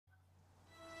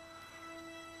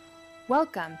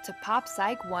Welcome to Pop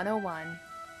Psych 101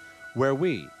 where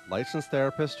we, licensed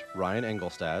therapist Ryan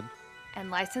Engelstad, and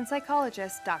licensed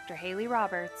psychologist Dr. Haley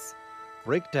Roberts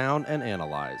break down and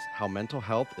analyze how mental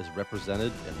health is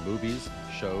represented in movies,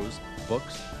 shows,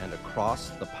 books, and across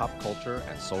the pop culture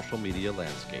and social media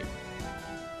landscape.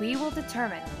 We will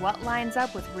determine what lines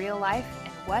up with real life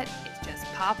and what is just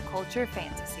pop culture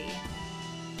fantasy.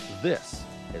 This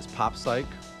is Pop Psych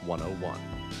 101.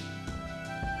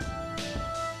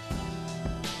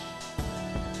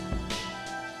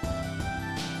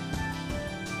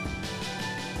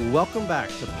 Welcome back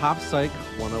to Pop Psych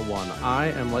 101.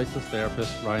 I am licensed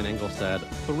therapist Ryan Engelstad,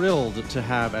 thrilled to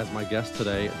have as my guest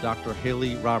today Dr.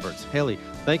 Haley Roberts. Haley,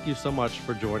 thank you so much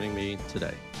for joining me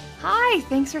today. Hi,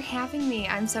 thanks for having me.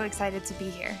 I'm so excited to be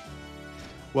here.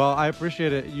 Well, I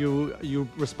appreciate it. You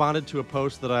responded to a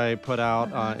post that I put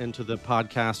out into the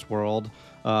podcast world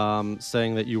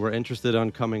saying that you were interested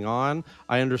in coming on.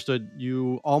 I understood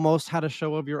you almost had a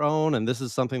show of your own, and this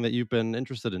is something that you've been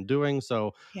interested in doing.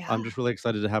 So Yeah. I'm just really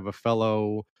excited to have a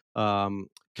fellow.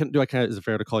 Is it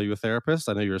fair to call you a therapist?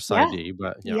 I know you're a Yeah. PsyD,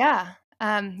 but yeah,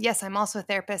 Yeah. Yes, I'm also a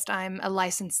therapist. I'm a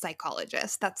licensed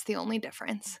psychologist. That's the only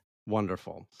difference.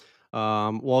 wonderful.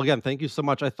 Well, again, thank you so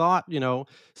much. I thought,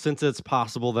 since it's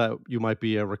possible that you might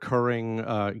be a recurring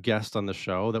guest on the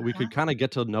show, that we Uh-huh. could kind of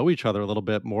get to know each other a little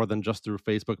bit more than just through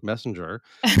Facebook Messenger.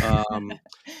 Um,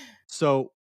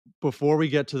 so, before we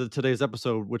get to today's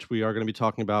episode, which we are going to be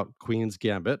talking about Queen's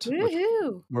Gambit, which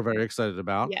Woohoo! we're very excited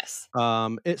about, Yes.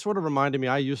 it sort of reminded me.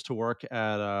 I used to work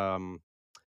at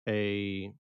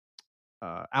a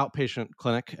outpatient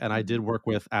clinic, and I did Mhm. work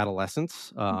with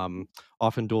adolescents, Mhm.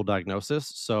 often dual diagnosis.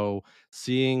 So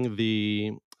seeing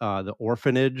the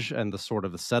orphanage and the sort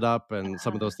of the setup and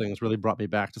some of Uh-huh. those things really brought me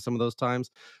back to some of those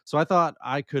times. So I thought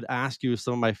I could ask you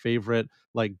some of my favorite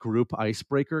like group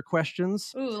icebreaker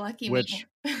questions, Ooh, lucky which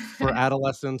me. for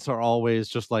adolescents are always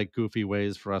just like goofy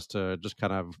ways for us to just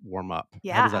kind of warm up. How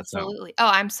Yeah, does that sound? absolutely. Oh,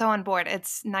 I'm so on board.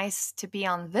 It's nice to be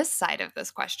on this side of this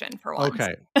question for once.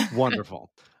 Okay,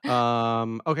 wonderful.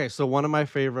 Okay, so one of my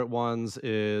favorite ones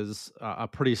is a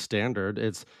pretty standard.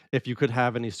 It's if you could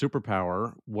have any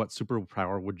superpower, what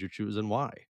superpower would you choose and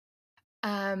why?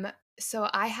 Um, so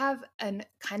I have an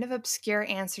kind of obscure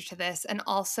answer to this, and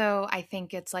also I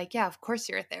think it's like, yeah, of course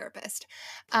you're a therapist.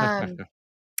 Um,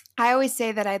 I always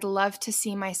say that I'd love to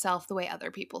see myself the way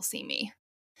other people see me.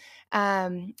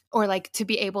 Or like to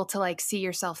be able to like see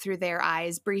yourself through their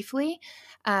eyes briefly.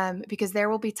 Because there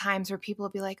will be times where people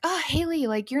will be like, "Oh, Haley,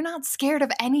 like you're not scared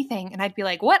of anything." And I'd be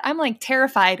like, "What? I'm like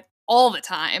terrified all the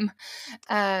time."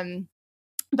 Um,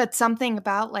 but something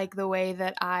about like the way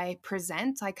that I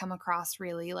present, I come across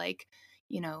really like,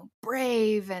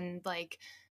 brave and like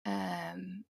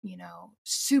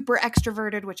super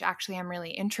extroverted, which actually I'm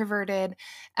really introverted.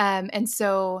 And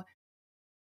so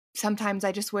sometimes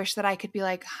I just wish that I could be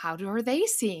like, are they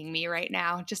seeing me right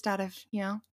now? Just out of,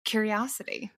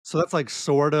 curiosity. So that's like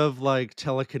sort of like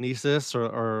telekinesis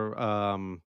or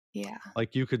Yeah.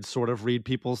 like you could sort of read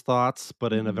people's thoughts,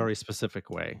 but in a Mhm. very specific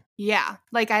way. Yeah.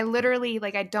 Like I literally,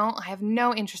 like I have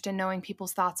no interest in knowing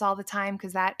people's thoughts all the time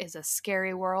because that is a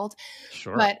scary world.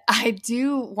 Sure. But I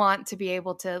do want to be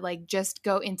able to like just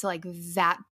go into like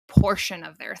that portion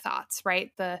of their thoughts,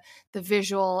 right? The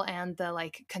visual and the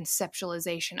like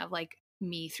conceptualization of like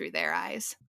me through their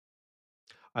eyes.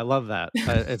 I love that.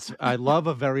 I love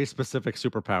a very specific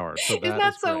superpower, so Isn't that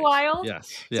that is so great. wild? Yes,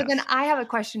 So then yes. I have a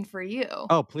question for you.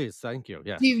 Oh, please, thank you. Do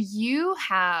Yes. you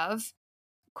have,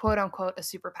 quote unquote, a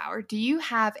superpower? Do you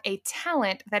have a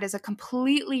talent that is a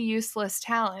completely useless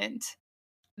talent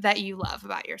that you love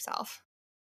about yourself?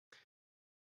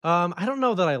 I don't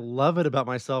know that I love it about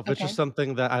myself. It's just Okay.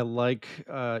 something that I like.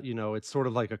 It's sort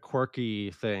of like a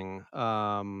quirky thing.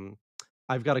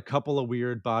 I've got a couple of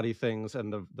weird body things,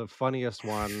 and the funniest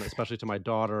one, especially to my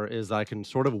daughter, is I can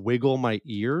sort of wiggle my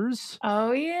ears.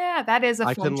 Oh, yeah. That is a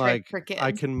I fun can trick like for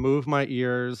I kids. can move my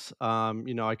ears.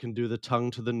 I can do the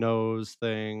tongue to the nose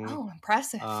thing. Oh,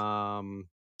 impressive. Um,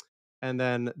 and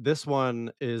then this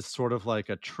one is sort of like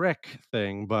a trick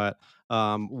thing, but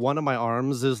one of my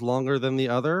arms is longer than the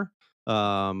other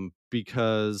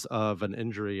because of an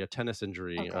injury, a tennis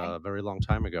injury, Okay. a very long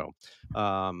time ago.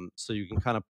 So you can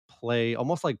kind of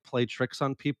almost like play tricks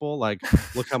on people, like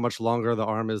look how much longer the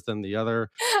arm is than the other.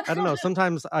 I don't know.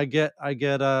 Sometimes I get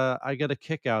a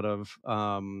kick out of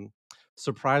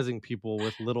surprising people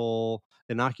with little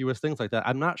innocuous things like that.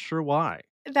 I'm not sure why.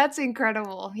 That's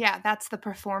incredible. Yeah, that's the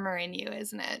performer in you,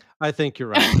 isn't it? I think you're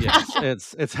right,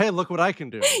 yes. It's, "Hey, look what I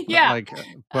can do," Yeah,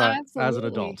 but as an absolutely.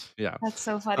 adult, yeah. That's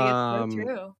so funny. It's so Um,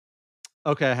 true.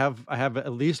 okay, I have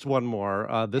at least one more.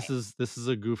 This Okay. is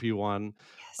a goofy one.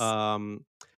 Yes. Um,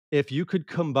 If you could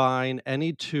combine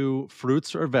any 2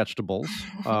 fruits or vegetables,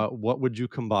 what would you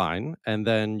combine? And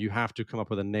then you have to come up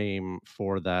with a name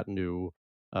for that new,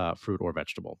 fruit or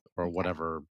vegetable or Okay.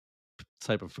 whatever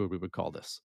type of food we would call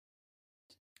this.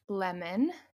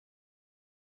 Lemon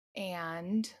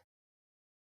and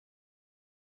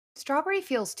strawberry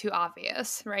feels too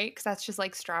obvious, right? Because that's just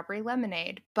like strawberry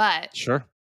lemonade. But Sure.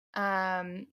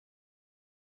 um,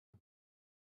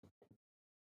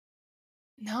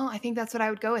 no, I think that's what I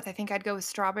would go with. I think I'd go with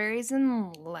strawberries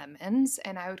and lemons,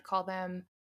 and I would call them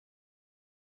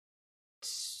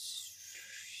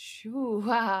shoo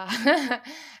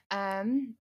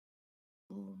um,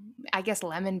 I guess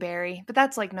lemon berry, but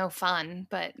that's, like, no fun,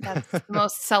 but that's the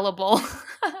most sellable.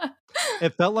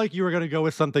 It felt like you were gonna go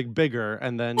with something bigger,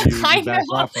 and then you I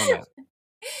backed know. off on it.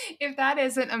 If that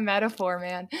isn't a metaphor,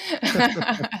 man.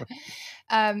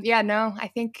 Yeah, no, I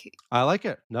think I like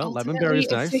it. No, lemon berry ultimately is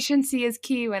nice. efficiency is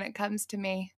key when it comes to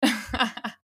me.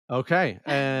 Okay,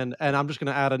 and I'm just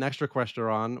gonna add an extra question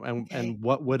on, Okay. and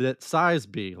what would its size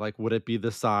be? Like, would it be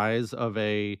the size of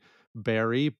a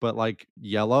berry, but, like,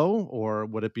 yellow, or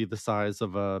would it be the size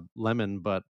of a lemon,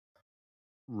 but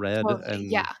red Totally, and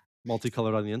yeah.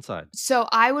 multicolored on the inside? So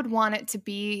I would want it to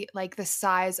be, like, the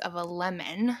size of a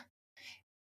lemon.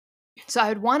 So I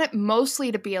would want it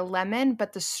mostly to be a lemon,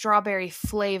 but the strawberry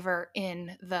flavor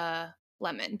in the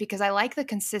lemon because I like the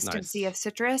consistency Nice. of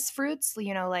citrus fruits,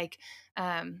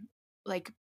 um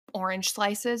like orange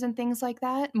slices and things like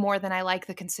that more than I like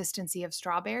the consistency of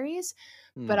strawberries,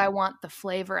 but I Hmm. want the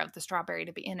flavor of the strawberry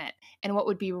to be in it. And what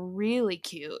would be really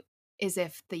cute is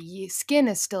if the skin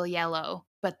is still yellow,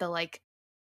 but the like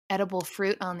edible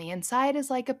fruit on the inside is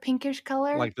like a pinkish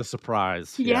color. Like the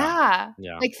surprise, yeah. Yeah.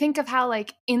 Yeah. Like, think of how,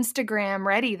 like, Instagram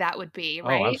ready that would be,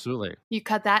 Oh, right? absolutely. You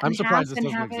cut that in I'm half surprised this and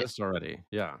doesn't have it exist already.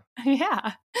 Yeah.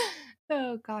 yeah.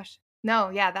 Oh gosh. No,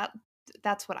 yeah,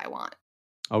 that's what I want.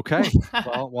 Okay.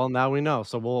 Well, now we know.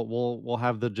 So we'll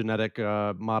have the genetic,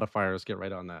 modifiers get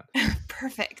right on that.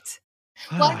 Perfect.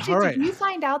 Well, actually, All did right. you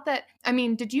find out that I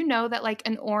mean, did you know that, like,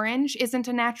 an orange isn't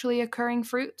a naturally occurring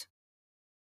fruit?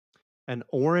 An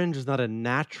orange is not a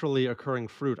naturally occurring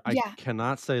fruit. I Yeah.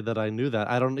 cannot say that I knew that.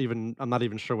 I'm not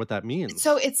even sure what that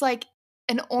So means. it's like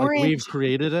an Like, we've orange,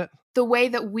 created it? the way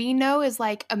that we know is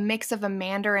like a mix of a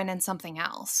mandarin and something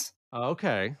else. Oh,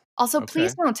 okay. Also, Okay.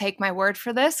 please don't take my word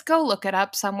for this. Go look it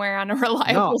up somewhere on a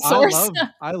No, reliable source.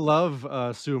 I love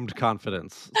assumed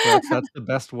confidence. So that's the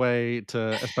best way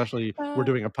to, especially we're Uh,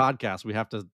 doing a podcast, we have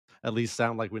to at least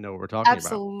sound like we know what we're talking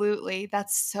about. Absolutely.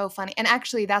 That's so funny. And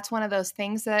actually, that's one of those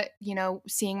things that,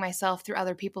 seeing myself through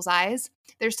other people's eyes,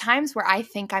 there's times where I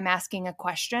think I'm asking a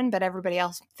question, but everybody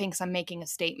else thinks I'm making a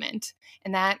statement.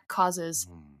 And that causes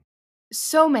Mm.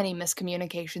 so many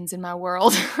miscommunications in my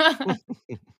world.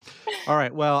 All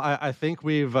right. Well, I think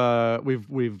we've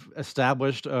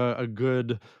established a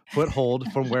good foothold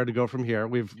from where to go from here.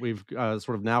 We've sort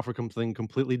of now for something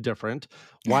completely different.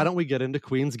 Why don't we get into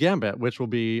Queen's Gambit, which will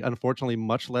be unfortunately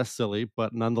much less silly,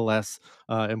 but nonetheless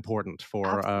important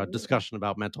for Absolutely. discussion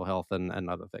about mental health and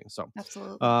other things. So,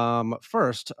 Absolutely.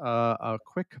 first, a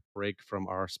quick break from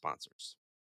our sponsors.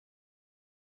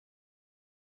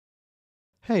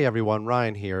 Hey everyone,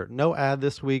 Ryan here. No ad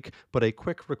this week, but a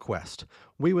quick request.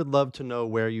 We would love to know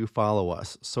where you follow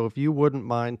us, so if you wouldn't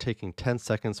mind taking 10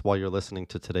 seconds while you're listening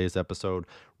to today's episode,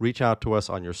 reach out to us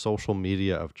on your social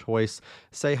media of choice.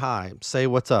 Say hi, say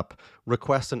what's up,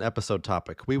 request an episode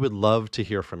topic. We would love to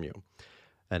hear from you.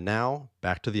 And now,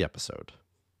 back to the episode.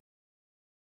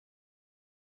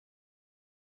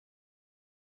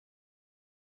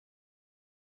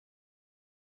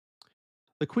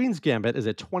 The Queen's Gambit is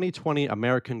a 2020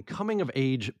 American coming of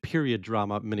age period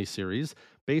drama miniseries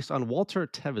based on Walter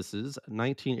Tevis's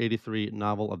 1983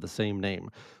 novel of the same name.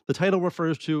 The title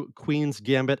refers to Queen's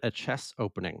Gambit, a chess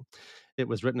opening. It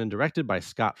was written and directed by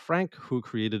Scott Frank, who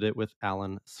created it with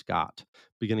Alan Scott.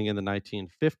 Beginning in the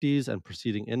 1950s and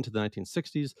proceeding into the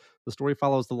 1960s, the story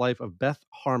follows the life of Beth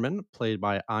Harmon, played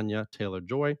by Anya Taylor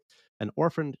Joy, an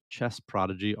orphaned chess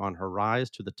prodigy on her rise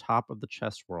to the top of the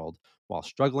chess world while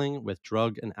struggling with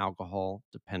drug and alcohol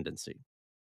dependency.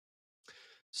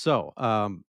 So,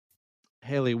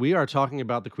 Haley, we are talking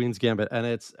about the Queen's Gambit,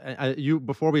 and you.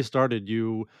 Before we started,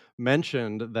 you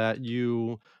mentioned that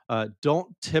you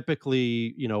don't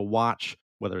typically, watch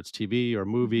whether it's TV or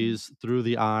Mhm, movies through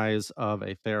the eyes of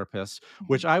a therapist.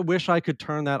 Which mhm. I wish I could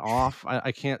turn that off.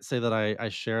 I can't say that I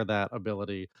share that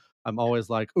ability. I'm always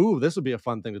like, "Ooh, this would be a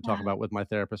fun thing to talk about with my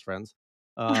therapist friends."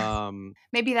 Um,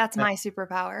 Maybe that's my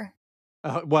superpower.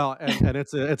 well, and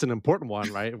it's an important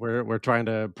one, right? We're trying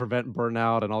to prevent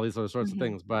burnout and all these other sorts of Mhm.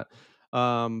 things, but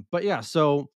yeah.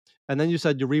 So, and then you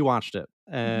said you rewatched it,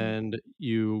 Mhm, and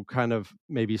you kind of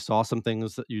maybe saw some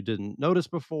things that you didn't notice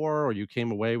before, or you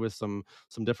came away with some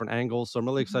different angles. So I'm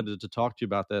really mhm, excited to talk to you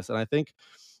about this. And I think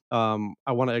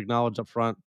I want to acknowledge up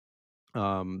front,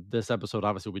 this episode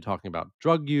obviously will be talking about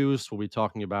drug use. We'll be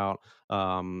talking about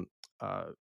um,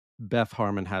 uh, Beth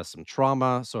Harmon has some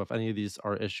trauma. So if any of these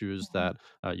are issues mhm. that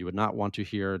you would not want to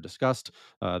hear discussed,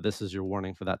 this is your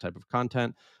warning for that type of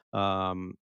content.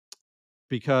 Um,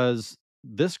 because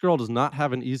this girl does not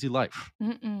have an easy life.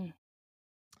 Mm-mm.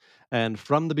 And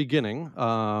from the beginning,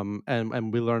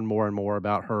 and we learn more and more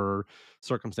about her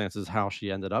circumstances, how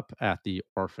she ended up at the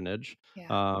orphanage.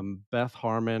 Yeah. Beth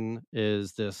Harmon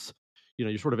is this,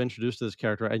 you're sort of introduced to this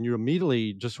character, and you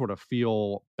immediately just sort of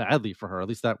feel badly for her. At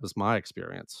least that was my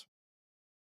experience.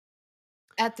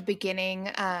 At the beginning,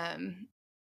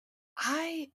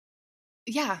 I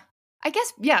yeah. I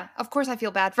guess, yeah, of course I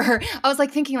feel bad for her. I was,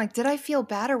 like, thinking, like, did I feel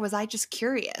bad or was I just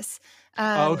curious?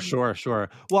 Oh, Um, sure, sure.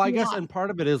 Well, I guess, yeah. and part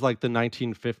of it is like the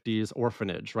 1950s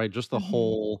orphanage, right? Just the Mhm.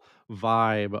 whole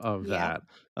vibe of Yeah.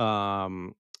 that.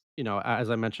 Um, as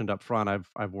I mentioned up front,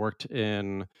 I've worked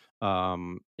in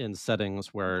settings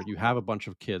where you have a bunch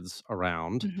of kids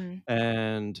around, Mhm.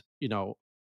 and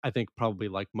I think probably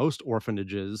like most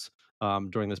orphanages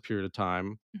during this period of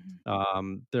time,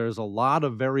 Mhm. there's a lot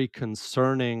of very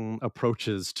concerning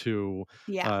approaches to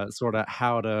Yeah. sort of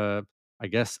how to, I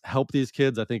guess, help these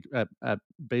kids. I think at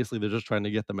basically they're just trying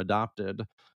to get them adopted.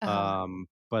 Uh-huh.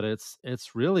 But it's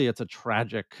a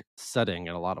tragic setting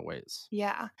in a lot of ways.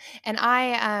 Yeah. And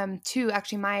I, too,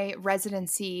 actually, my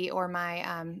residency or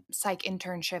my, psych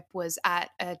internship was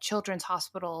at a children's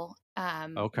hospital,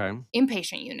 Okay.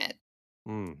 inpatient unit.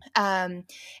 Mm. Um,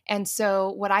 and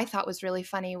so what I thought was really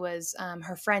funny was,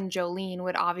 her friend Jolene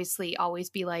would obviously always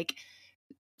be, like,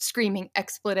 screaming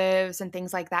expletives and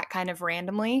things like that kind of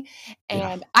randomly,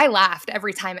 Yeah. and I laughed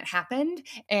every time it happened,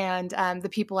 and, the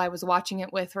people I was watching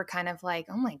it with were kind of like,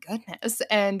 "Oh my goodness,"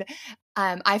 and,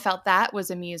 I felt that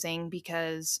was amusing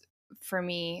because for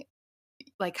me,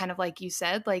 like, kind of like you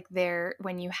said, like, there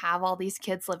when you have all these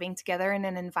kids living together in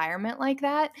an environment like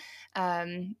that,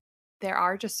 um, there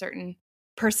are just certain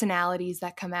personalities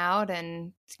that come out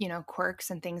and, quirks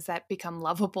and things that become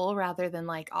lovable rather than,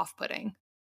 like, off-putting.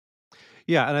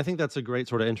 Yeah, and I think that's a great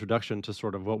sort of introduction to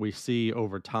sort of what we see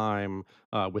over time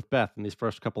with Beth in these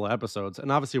first couple of episodes.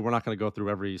 And obviously, we're not going to go through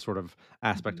every sort of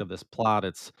aspect Mhm. of this plot.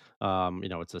 It's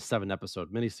a 7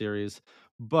 episode miniseries,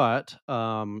 but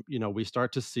we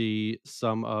start to see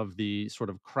some of the sort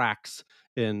of cracks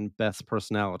in Beth's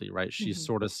personality. Right, she Mhm.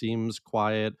 sort of seems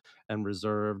quiet and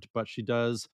reserved, but she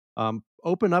does.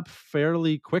 Open up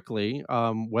fairly quickly,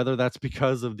 whether that's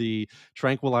because of the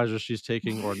tranquilizers she's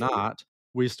taking or not.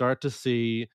 We start to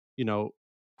see, you know,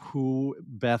 who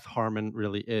Beth Harmon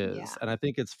really is. Yeah. And I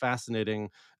think it's fascinating,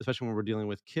 especially when we're dealing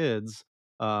with kids,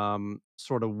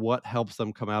 sort of what helps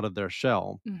them come out of their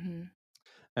shell. Mhm.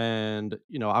 And,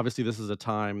 obviously this is a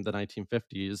time, the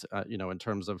 1950s, in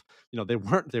terms of, they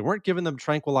weren't giving them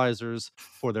tranquilizers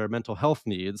for their mental health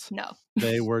needs. No.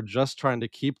 They were just trying to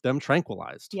keep them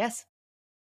tranquilized. Yes.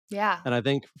 Yeah. And I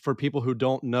think for people who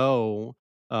don't know,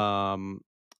 um,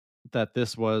 that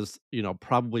this was,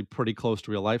 probably pretty close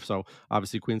to real life. So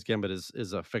obviously Queen's Gambit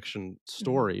is a fiction Mhm.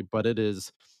 story, but it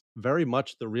is very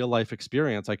much the real life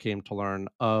experience, I came to learn,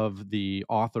 of the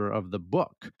author of the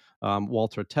book,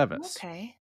 Walter Tevis.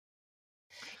 Okay.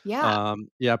 Yeah.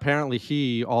 Yeah, apparently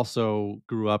he also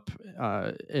grew up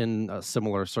in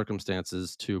similar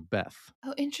circumstances to Beth.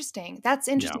 Oh, interesting. That's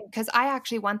Yeah. interesting because I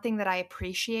actually one thing that I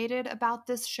appreciated about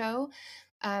this show,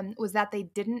 was that they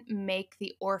didn't make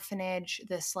the orphanage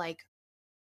this, like,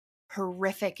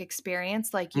 horrific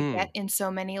experience like you get Mm. in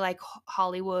so many, like,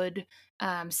 Hollywood,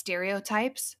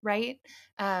 stereotypes, right?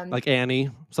 Like Annie,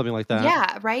 something like that.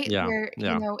 Yeah, right? Yeah. Where,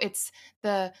 Yeah. it's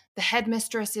the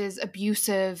headmistress is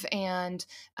abusive and,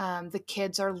 the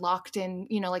kids are locked in,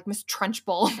 like Miss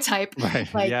Trunchbull type,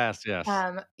 Right. like, Yes. Yes.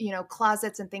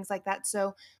 closets and things like that.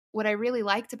 So, what I really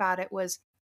liked about it was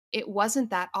it wasn't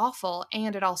that awful,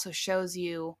 and it also shows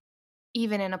you,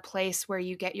 even in a place where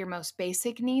you get your most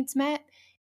basic needs met,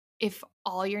 if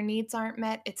all your needs aren't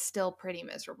met, it's still pretty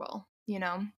miserable, you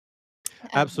know?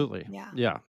 Absolutely. Yeah.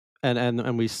 Yeah.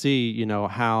 And we see,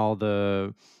 how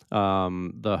the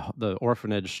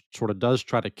orphanage sort of does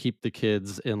try to keep the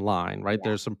kids in line, right? Yeah.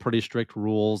 There's some pretty strict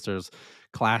rules. There's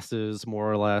classes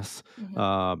more or less. Mhm.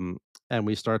 Um and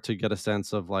we start to get a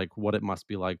sense of like what it must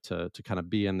be like to kind of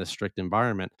be in this strict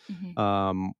environment. Mhm.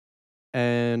 Um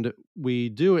and we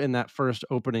do, in that first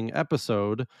opening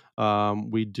episode,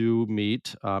 we do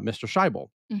meet Mr. Scheibel,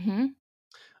 Mhm.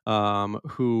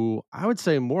 who I would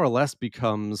say more or less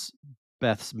becomes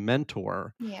Beth's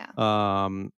mentor. Yeah.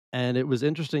 And it was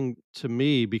interesting to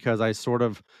me because I sort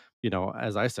of,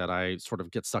 as I said, I sort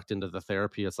of get sucked into the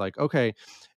therapy. It's like, okay,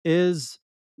 is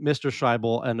Mr.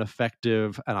 Scheibel an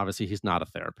effective, and obviously he's not a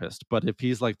therapist, but if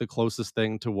he's like the closest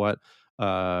thing to what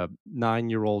a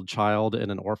 9-year-old child in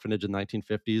an orphanage in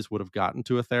 1950s would have gotten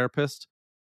to a therapist,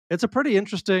 it's a pretty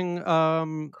interesting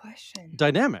Question.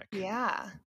 dynamic.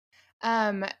 Yeah.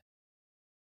 Um,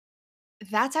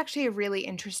 that's actually a really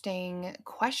interesting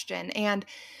question, and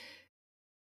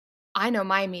I know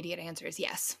my immediate answer is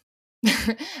yes.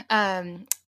 Um,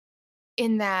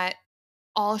 in that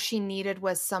all she needed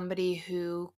was somebody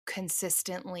who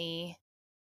consistently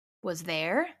was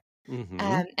there, Hmm.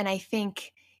 and I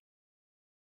think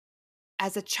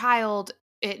as a child,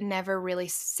 it never really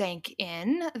sank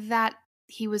in that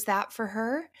he was that for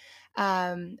her,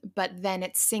 but then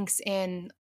it sinks in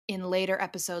later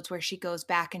episodes where she goes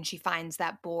back and she finds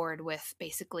that board with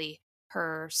basically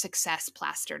her success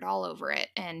plastered all over it,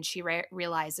 and she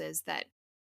realizes that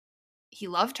he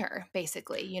loved her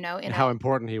basically, in And a how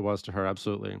important he was to her,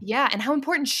 absolutely. yeah, and how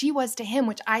important she was to him,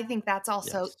 which I think that's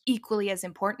also Yes. equally as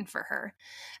important for her.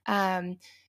 Um,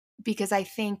 because I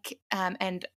think,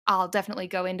 and I'll definitely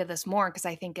go into this more because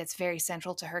I think it's very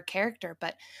central to her character,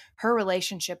 but her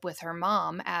relationship with her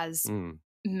mom, as Mm.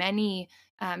 many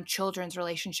children's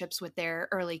relationships with their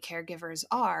early caregivers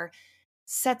are,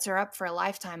 sets her up for a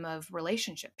lifetime of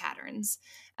relationship patterns.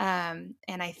 And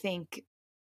I think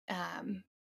um,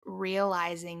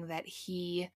 realizing that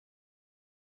he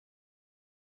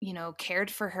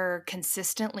cared for her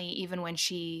consistently even when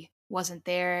she wasn't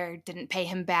there, didn't pay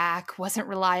him back, wasn't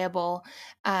reliable,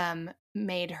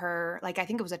 made her like, I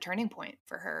think it was a turning point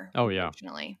for her Oh, yeah.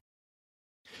 emotionally.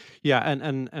 Yeah,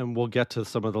 and we'll get to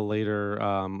some of the later,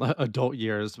 adult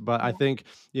years, but I Yeah. think,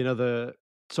 the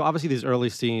so obviously these early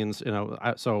scenes,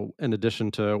 so in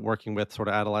addition to working with sort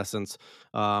of adolescents,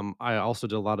 I also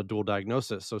did a lot of dual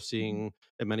diagnosis, so Mhm. seeing,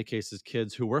 in many cases,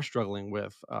 kids who were struggling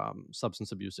with,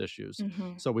 substance abuse issues.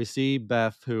 Mhm. So we see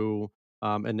Beth, who,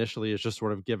 initially is just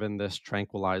sort of given this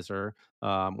tranquilizer,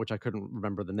 which I couldn't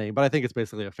remember the name, but I think it's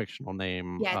basically a fictional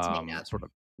name, Yeah, it's made up. sort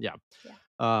of, yeah. Yeah.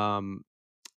 Um,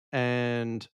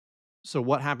 and so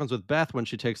what happens with Beth when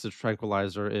she takes the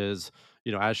tranquilizer is,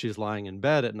 as she's lying in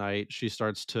bed at night, she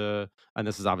starts to, and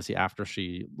this is obviously after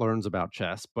she learns about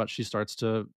chess, but she starts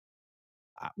to,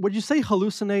 would you say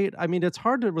hallucinate? I mean, it's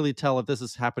hard to really tell if this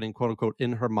is happening, quote unquote,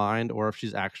 in her mind or if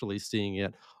she's actually seeing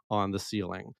it on the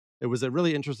ceiling. It was a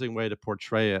really interesting way to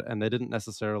portray it. And they didn't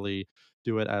necessarily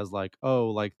do it as like, oh,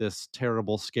 like this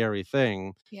terrible, scary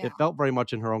thing. Yeah. It felt very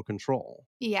much in her own control.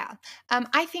 Yeah.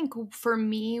 I think for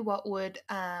me, what would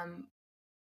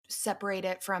separate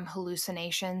it from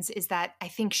hallucinations is that I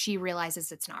think she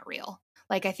realizes it's not real.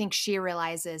 Like, I think she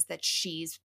realizes that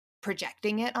she's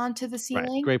projecting it onto the Right.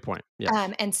 ceiling. Great point. Yes.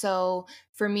 And so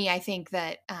for me, I think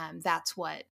that that's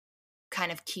what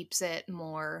kind of keeps it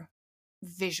more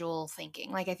visual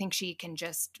thinking. Like, I think she can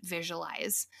just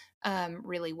visualize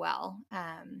really well.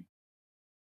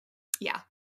 Yeah.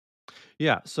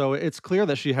 Yeah, so it's clear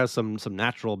that she has some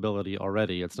natural ability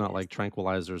already. It's not Yes. like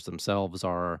tranquilizers themselves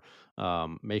are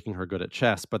making her good at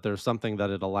chess, but there's something that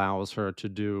it allows her to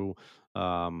do,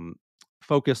 um,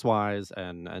 focus wise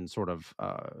and sort of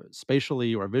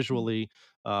spatially or Mhm. visually.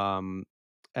 Um,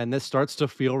 and this starts to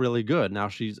feel really good. Now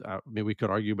she's, I mean, we could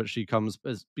argue, but she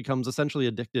becomes essentially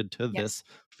addicted to Yes. this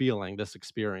feeling, this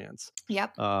experience.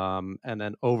 Yep. And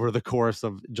then over the course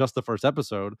of just the first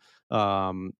episode,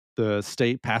 the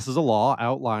state passes a law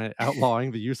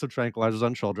outlawing the use of tranquilizers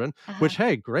on children, Uh-huh. which,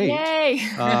 hey, great. Yay.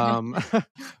 Um,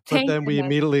 but Thank then goodness. we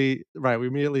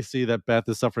immediately see that Beth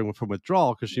is suffering from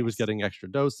withdrawal because she was Yes. getting extra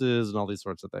doses and all these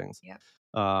sorts of things. Yep.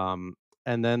 Um,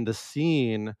 and then the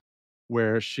scene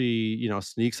where she,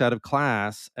 sneaks out of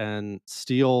class and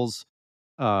steals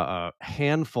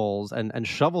handfuls and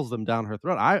shovels them down her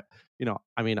throat. I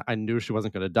mean, I knew she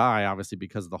wasn't going to die, obviously,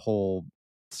 because the whole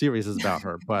series is about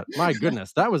her. But my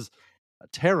goodness, that was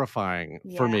terrifying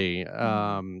for Yeah. me,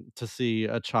 Mhm. to see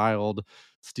a child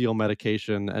steal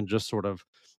medication and just sort of,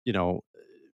 you know,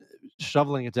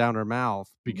 shoveling it down her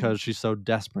mouth Mhm. because she's so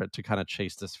desperate to kind of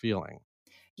chase this feeling.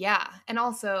 Yeah, and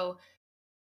also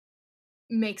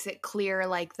makes it clear,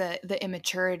 like, the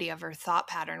immaturity of her thought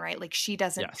pattern, right? Like, she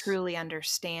doesn't Yes. truly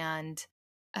understand,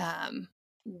 um,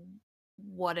 w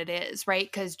what it is, right?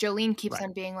 Because Jolene keeps Right.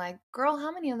 on being like, "Girl,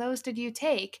 how many of those did you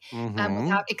take?" Hmm.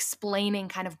 Without explaining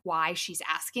kind of why she's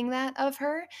asking that of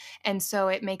her, and so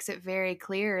it makes it very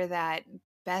clear that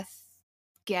Beth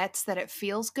gets that it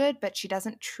feels good, but she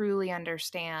doesn't truly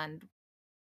understand,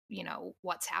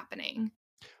 what's happening.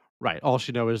 Right. All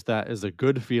she knows is that is a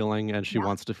good feeling, and she Yeah.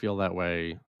 wants to feel that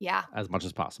way Yeah. as much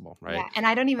as possible, Yeah, right? and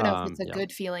I don't even know if it's a Yeah.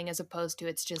 good feeling as opposed to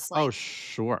it's just, Oh, like,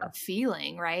 a sure.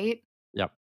 feeling, right?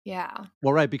 Yep. Yeah.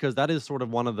 Well, right, because that is sort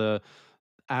of one of the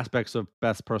aspects of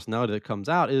Beth's personality that comes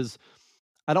out is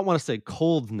I don't wanna say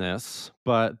coldness,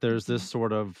 but there's this Mhm.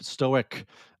 sort of stoic,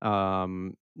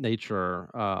 nature,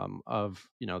 of,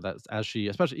 that as she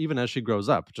especially even as she grows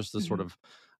up, just this sort Mhm. of,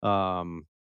 um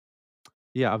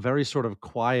yeah, a very sort of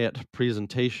quiet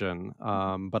presentation,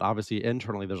 Mhm. but obviously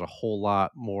internally, there's a whole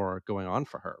lot more going on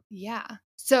for her. Yeah.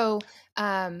 So,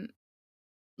 um,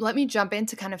 let me jump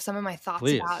into kind of some of my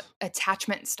thoughts about Please.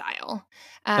 attachment style.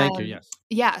 Thank you, Um, yes.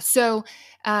 yeah, so,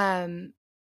 um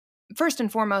first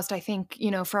and foremost, I think,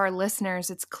 for our listeners,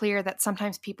 it's clear that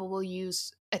sometimes people will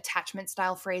use attachment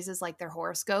style phrases like their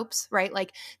horoscopes, right?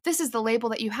 Like, this is the label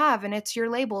that you have, and it's your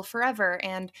label forever.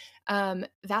 And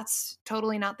that's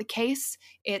totally not the case.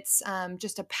 It's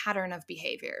just a pattern of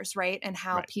behaviors, right? And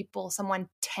how Right, someone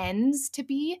tends to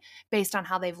be based on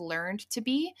how they've learned to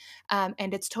be.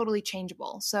 And it's totally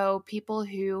changeable. So, people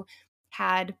who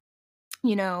had,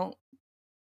 you know,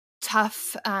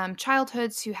 tough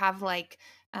childhoods who have like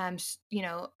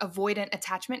avoidant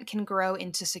attachment can grow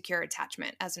into secure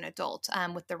attachment as an adult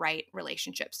with the right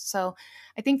relationships. So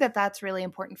I think that that's really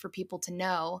important for people to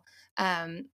know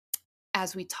um,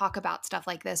 as we talk about stuff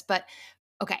like this. But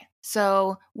okay,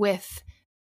 so with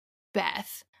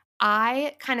Beth,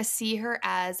 I kind of see her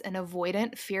as an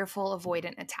avoidant, fearful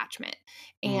avoidant attachment.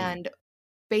 mm, And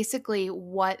basically,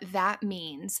 what that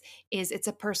means is it's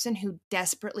a person who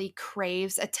desperately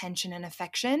craves attention and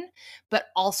affection, but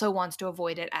also wants to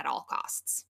avoid it at all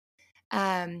costs.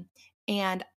 Um,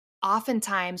 and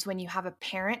oftentimes, when you have a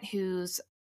parent who's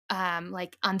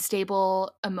like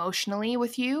unstable emotionally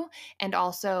with you, and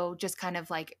also just kind of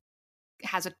like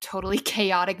has a totally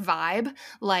chaotic vibe,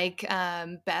 like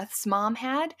Beth's mom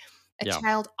had, a yeah,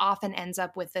 child often ends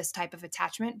up with this type of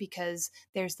attachment because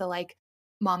there's the like,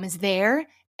 mom is there,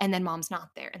 and then mom's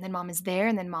not there, and then mom is there,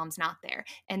 and then mom's not there.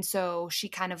 And so she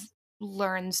kind of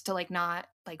learns to like not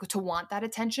like to want that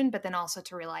attention, but then also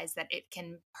to realize that it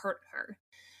can hurt her.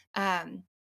 Um,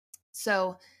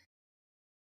 so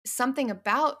something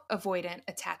about avoidant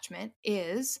attachment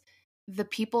is the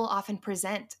people often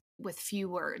present with few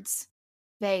words.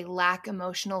 They lack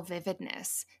emotional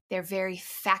vividness. They're very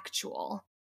factual.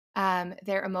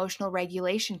 Their emotional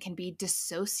regulation can be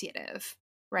dissociative,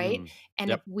 right? mm,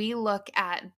 And if yep, we look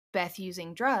at Beth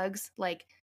using drugs, like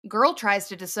girl tries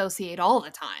to dissociate all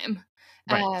the time.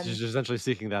 right. Um, She's essentially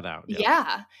seeking that out, yeah.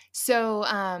 yeah. So,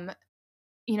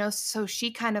 so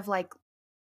she kind of like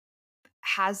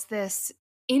has this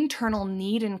internal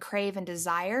need and crave and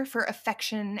desire for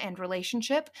affection and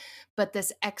relationship, but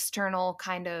this external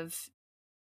kind of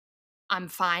I'm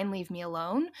fine, leave me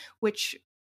alone, which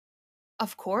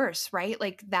of course, right?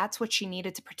 Like that's what she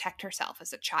needed to protect herself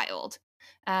as a child.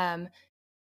 Um,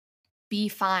 be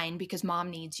fine because mom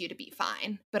needs you to be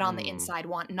fine, but on the Mm, inside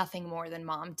want nothing more than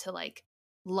mom to like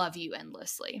love you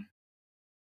endlessly.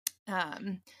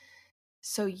 Um,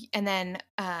 and then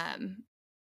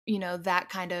that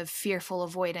kind of fearful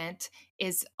avoidant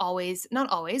is always not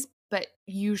always, but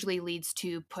usually leads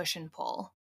to push and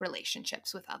pull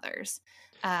relationships with others,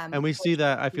 and we which see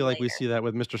that I we'll see feel like we later. see that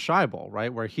with Mr. Scheibel,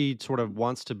 right, where he sort of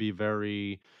wants to be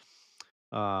very,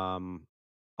 um,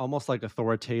 almost, like,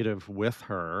 authoritative with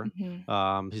her. Mhm,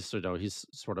 He's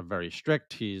sort of very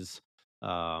strict, he's,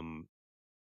 um,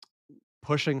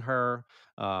 pushing her,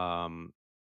 um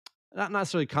not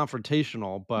necessarily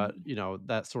confrontational, but, mhm,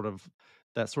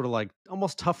 that sort of, like,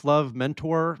 almost tough love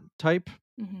mentor type,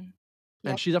 mhm.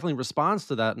 and Yep, she definitely responds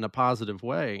to that in a positive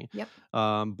way, yep,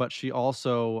 but she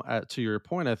also, to your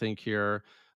point, I think here,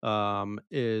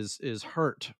 is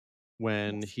hurt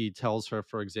when yes, he tells her,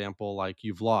 for example, like,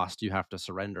 "You've lost, you have to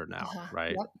surrender now," uh-huh,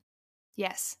 right? yep,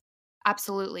 yes,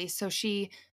 absolutely. So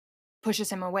she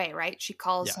pushes him away, right? She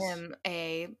calls Yes. him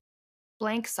a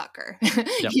blank sucker,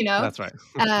 Yep, you know? that's right.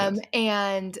 Yes.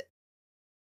 And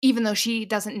even though she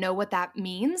doesn't know what that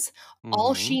means,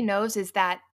 all Mhm. she knows is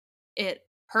that it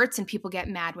hurts and people get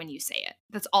mad when you say it.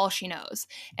 That's all she knows.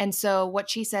 And so what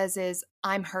she says is,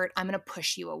 "I'm hurt. I'm gonna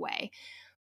push you away."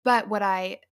 But what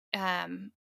I,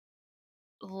 um,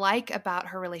 like about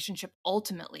her relationship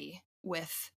ultimately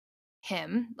with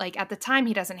him, like, at the time,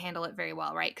 he doesn't handle it very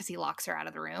well, right? Because he locks her out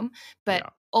of the room. But Yeah.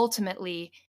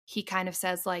 ultimately, he kind of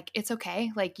says, like, "It's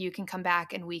okay. Like, you can come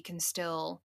back and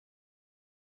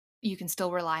you can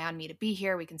still rely on me to be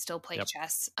here. We can still play Yep.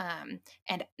 chess.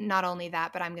 And not only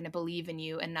that, but I'm going to believe in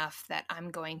you enough that I'm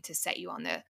going to set you on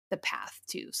the path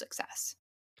to success."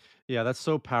 Yeah, that's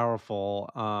so powerful.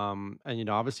 And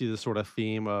obviously the sort of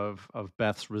theme of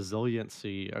Beth's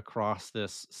resiliency across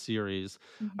this series,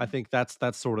 I Mhm. think that's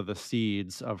sort of the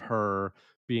seeds of her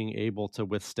being able to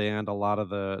withstand a lot of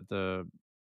the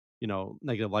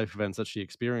negative life events that she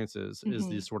experiences, is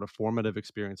these Mhm. sort of formative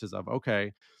experiences of,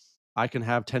 okay, I can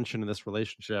have tension in this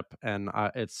relationship, and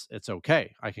it's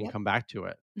okay. I can Yep. come back to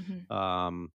it. Mhm.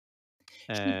 Um,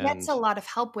 She gets and a lot of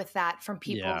help with that from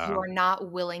people who yeah, are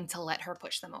not willing to let her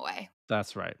push them away.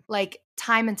 that's right. Like,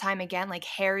 time and time again, like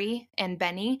Harry and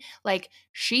Benny, like,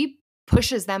 she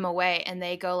pushes them away and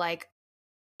they go like,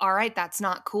 "Alright, that's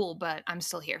not cool, but I'm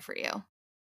still here for you."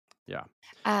 Yeah.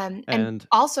 And And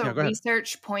also yeah, go ahead.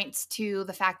 research points to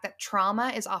the fact that trauma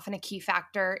is often a key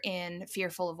factor in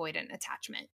fearful avoidant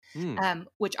attachment, Mm.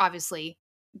 which obviously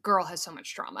girl has so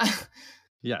much trauma.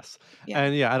 Yes. Yeah.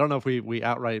 And yeah, I don't know if we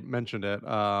outright mentioned it.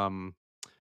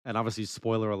 And obviously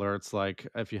spoiler alerts, like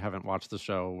if you haven't watched the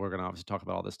show, we're gonna obviously talk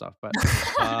about all this stuff. But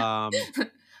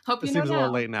Hope it you know seems a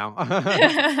little now. late now.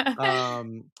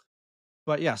 um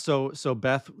but yeah, so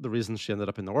Beth, the reason she ended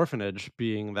up in the orphanage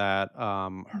being that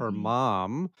her Mhm.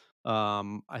 mom,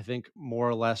 I think more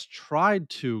or less tried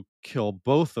to kill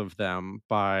both of them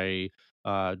by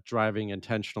driving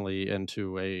intentionally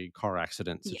into a car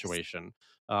accident Yes. situation.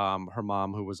 Her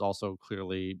mom, who was also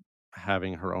clearly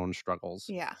having her own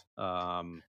struggles. Yeah.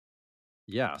 Um,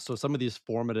 yeah, so some of these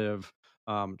formative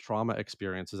trauma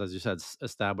experiences, as you said,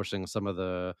 establishing some of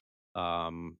the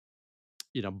um,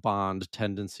 bond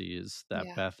tendencies that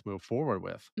Yeah. Beth moved forward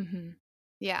with. Mhm.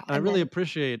 Yeah, And I and really then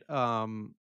appreciate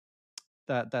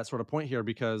that sort of point here,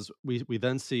 because we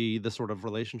then see the sort of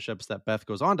relationships that Beth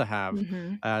goes on to have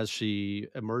mhm. as she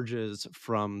emerges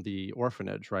from the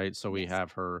orphanage, right? So we Yes.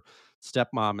 have her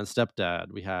stepmom and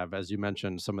stepdad. We have, as you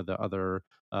mentioned, some of the other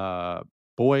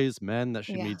boys, men that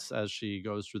she Yeah. meets as she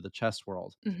goes through the chess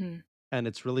world. Mhm. And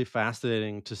it's really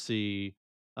fascinating to see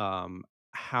um,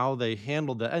 how they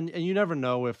handled that. And you never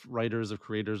know if writers or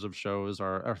creators of shows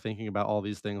are thinking about all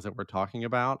these things that we're talking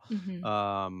about. Mhm.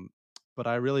 Um, but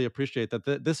I really appreciate that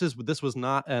this was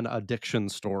not an addiction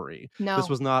story. This No.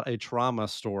 was not a trauma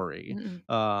story. Mm-mm.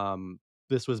 Um,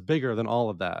 this was bigger than all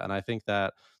of that, and I think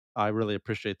that I really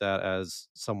appreciate that as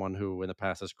someone who in the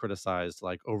past has criticized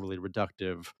like overly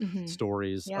reductive Mhm.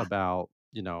 stories Yeah. about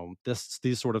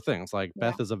these sort of things. Like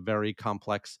Yeah. Beth is a very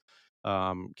complex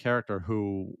character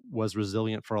who was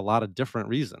resilient for a lot of different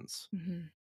reasons.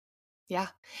 Mhm. Yeah.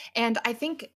 And I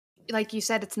think, like you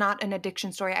said, it's not an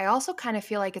addiction story. I also kind of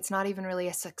feel like it's not even really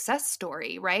a success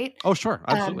story, right? Oh, sure,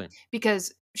 absolutely,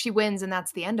 Because she wins and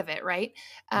that's the end of it, right?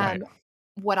 right.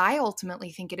 What I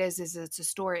ultimately think it is it's a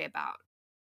story about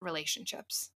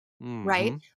relationships,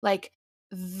 right? Hmm. Like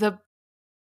the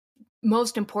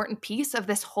most important piece of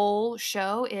this whole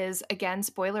show is, again,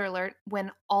 spoiler alert,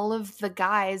 when all of the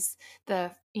guys,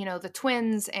 the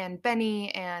twins and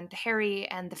Benny and Harry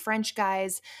and the French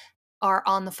guys are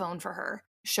on the phone for her,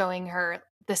 showing her,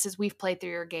 this is, we've played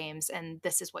through your games and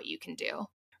this is what you can do.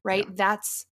 Yeah. Right?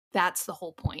 That's the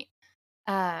whole point.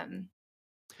 Um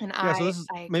and Yeah, I so this is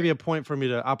I maybe agree. a point for me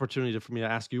to opportunity for me to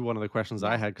ask you one of the questions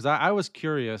I Yeah. had, because I was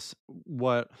curious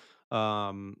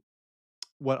um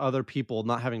what other people,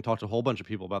 not having talked to a whole bunch of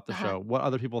people about the Uh-huh. show, what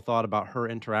other people thought about her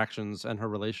interactions and her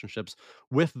relationships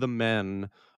with the men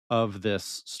of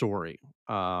this story.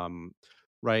 Um,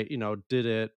 right? Did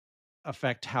it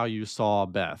affect how you saw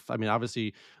Beth? I mean,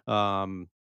 obviously, um,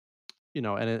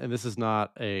 and this is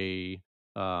not a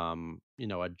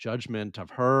judgment of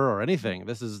her or Mhm. anything.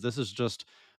 This is just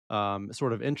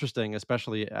sort of interesting,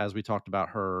 especially as we talked about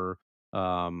her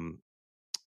um,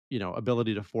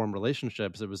 ability to form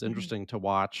relationships. It was Mhm. interesting to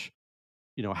watch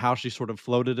how she sort of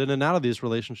floated in and out of these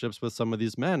relationships with some of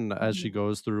these men as she Mhm.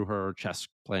 goes through her chess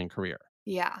playing career.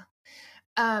 Yeah.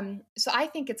 So I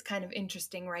think it's kind of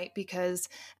interesting, right? Because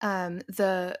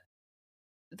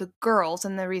the girls,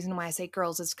 and the reason why I say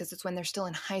girls is because it's when they're still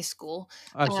in high school,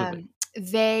 Absolutely.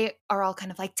 they are all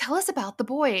kind of like, "Tell us about the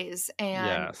boys,"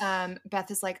 and, Yes.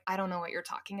 Beth is like, "I don't know what you're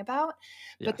talking about,"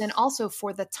 but then Yes. also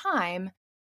for the time,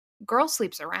 girl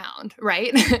sleeps around,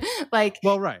 right? Like,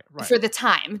 Well, right, for right. the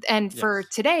time, and for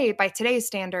Yes. today, by today's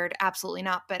standard, absolutely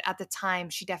not, but at the time,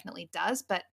 she definitely does,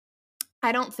 but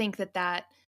I don't think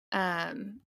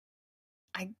um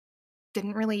I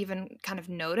didn't really even kind of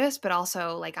notice, but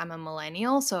also, like, I'm a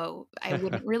millennial, so I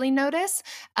wouldn't really notice.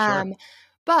 Sure. Um,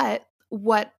 but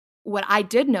what I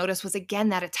did notice was, again,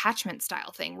 that attachment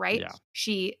style thing, right? Yeah.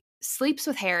 She sleeps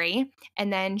with Harry,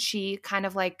 and then she kind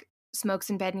of, like, smokes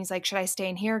in bed and he's like, "Should I stay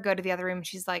in here or go to the other room?" And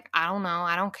she's like, "I don't know.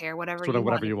 I don't care. Whatever Sort of you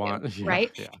whatever wanna you do." want. Yeah,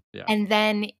 Right? yeah, yeah. And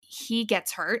then he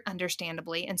gets hurt,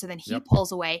 understandably, and so then he Yep.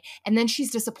 pulls away, and then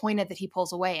she's disappointed that he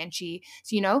pulls away, and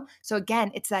so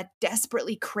again, it's that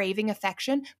desperately craving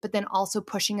affection, but then also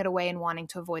pushing it away and wanting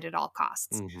to avoid at all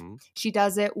costs. Mhm. She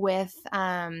does it with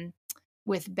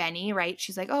Benny, right?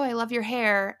 She's like, "Oh, I love your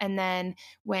hair." And then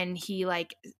when he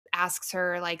like asks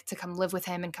her like to come live with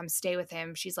him and come stay with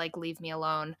him, she's like, "Leave me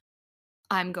alone.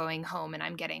 I'm going home and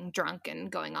I'm getting drunk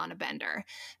and going on a bender."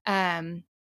 Um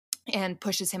and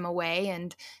pushes him away,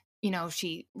 and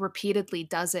she repeatedly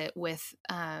does it with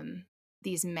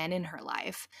these men in her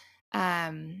life.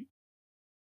 Um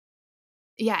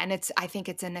yeah, and I think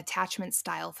it's an attachment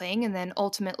style thing, and then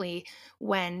ultimately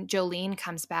when Jolene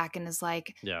comes back and is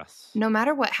like, Yes. no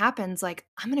matter what happens, like,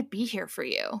 I'm gonna be here for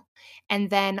you. And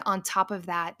then on top of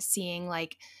that, seeing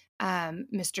like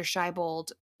Mr.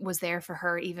 Scheibold was there for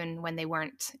her even when they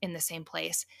weren't in the same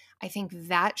place. I think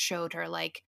that showed her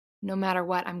like, no matter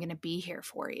what, I'm gonna be here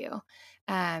for you.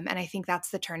 And I think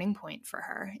that's the turning point for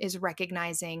her, is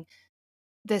recognizing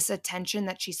this attention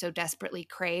that she so desperately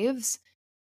craves,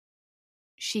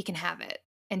 she can have it,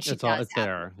 and she does It's have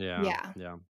it. there. Yeah, Yeah.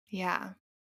 yeah. Yeah.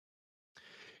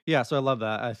 Yeah, so I love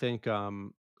that. I think,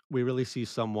 we really see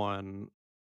someone,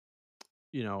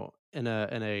 in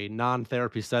a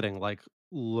non-therapy setting, like,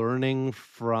 learning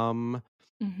from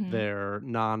Mhm. their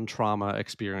non-trauma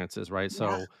experiences, right?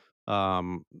 Yeah. So,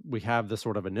 we have this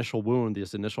sort of initial wound,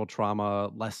 these initial trauma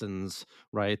lessons,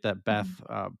 right? That Mhm. Beth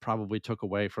probably took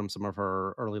away from some of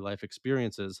her early life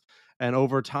experiences, and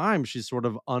over time, she's sort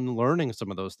of unlearning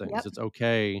some of those things. Yep. It's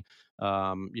okay,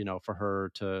 for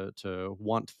her to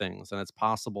want things, and it's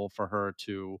possible for her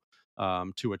to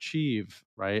achieve,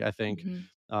 right? I think,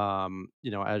 Mhm.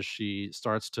 as she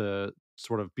starts to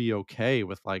sort of be okay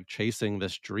with like chasing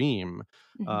this dream,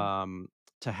 Mhm. um,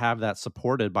 to have that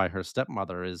supported by her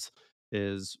stepmother is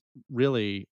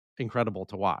really incredible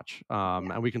to watch.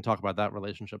 Yeah. And we can talk about that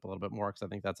relationship a little bit more because I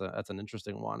think that's an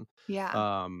interesting one. Yeah.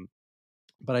 Um,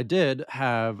 but I did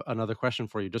have another question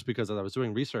for you, just because as I was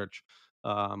doing research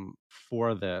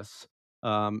for this,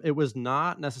 it was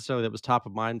not necessarily that was top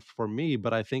of mind for me,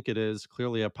 but I think it is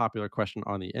clearly a popular question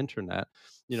on the internet.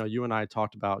 You and I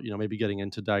talked about, maybe getting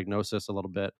into diagnosis a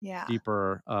little bit Yeah.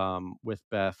 deeper with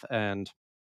Beth, and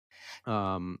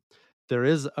um, there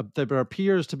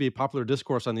appears to be popular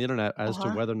discourse on the internet as to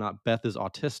Uh-huh. whether or not Beth is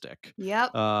autistic.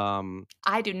 Yep. Um,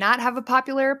 I do not have a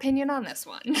popular opinion on this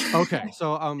one. Okay,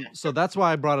 so that's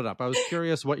why I brought it up. I was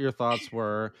curious what your thoughts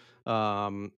were,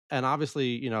 and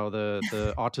obviously,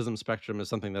 the autism spectrum is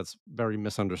something that's very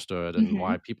misunderstood, and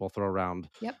why Mhm. people throw around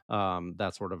Yep.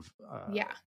 that sort of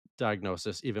Yeah.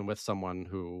 diagnosis, even with someone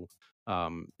who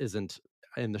isn't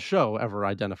in the show ever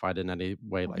identified in any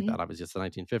way like Mhm. that. Obviously, it's the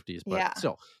 1950s, but Yeah.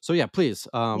 still. So yeah, please.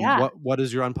 Yeah. What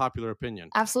is your unpopular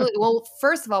opinion? Absolutely. Well,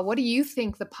 first of all, what do you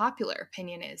think the popular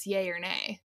opinion is? Yay or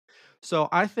nay? So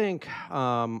I think,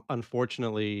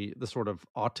 unfortunately, the sort of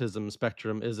autism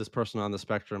spectrum, is this person on the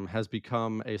spectrum, has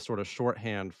become a sort of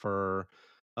shorthand for,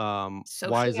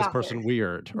 why is Socially this awkward. person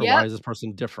weird, or why Yep. is this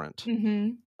person different?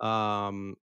 Mhm.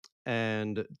 Um,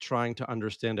 and trying to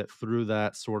understand it through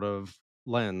that sort of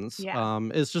lens, Yeah.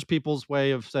 is just people's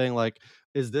way of saying, like,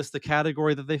 is this the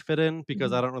category that they fit in?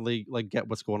 Because I Mhm. don't really like get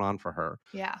what's going on for her.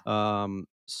 Yeah.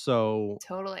 So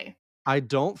Totally. I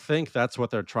don't think that's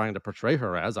what they're trying to portray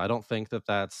her as. I don't think that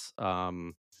that's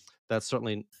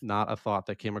certainly not a thought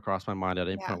that came across my mind at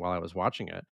any Yeah. point while I was watching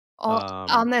it. Well,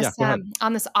 on Yeah, this, go ahead.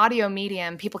 on this audio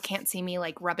medium, people can't see me,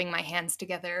 like, rubbing my hands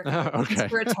together, like,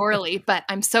 Okay. conspiratorially, but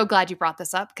I'm so glad you brought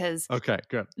this up because Okay,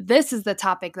 good. this is the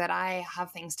topic that I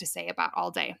have things to say about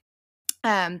all day.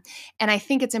 Um, and I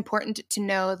think it's important to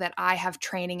know that I have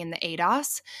training in the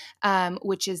ADOS,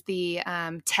 which is the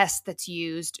test that's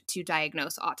used to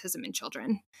diagnose autism in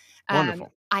children.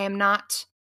 Wonderful. I am not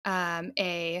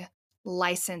a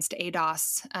licensed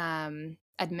ADOS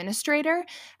administrator,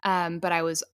 but I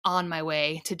was on my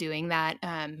way to doing that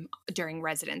during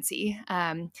residency.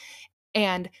 And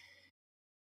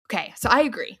okay, so I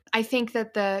agree. I think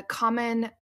that the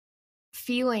common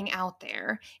feeling out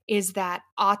there is that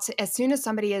as soon as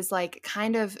somebody is like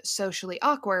kind of socially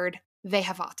awkward, they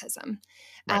have autism.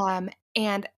 Right.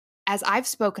 And as I've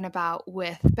spoken about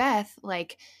with Beth,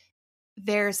 like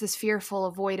there's this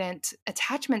fearful avoidant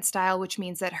attachment style, which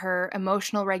means that her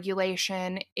emotional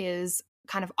regulation is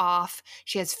kind of off.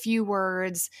 She has few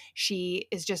words. She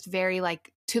is just very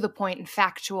like to the point and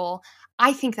factual.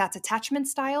 I think that's attachment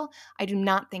style. I do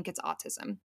not think it's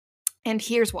autism. And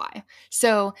here's why.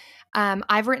 So,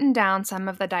 I've written down some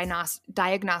of the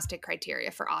diagnostic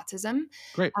criteria for autism.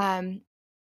 Great. Um,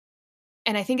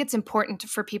 and I think it's important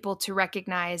for people to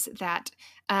recognize that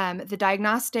the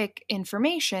diagnostic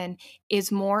information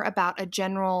is more about a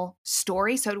general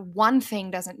story. So one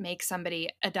thing doesn't make somebody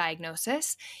a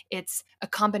diagnosis, it's a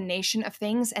combination of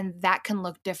things, and that can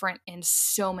look different in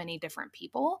so many different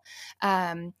people.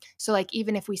 So, like,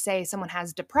 even if we say someone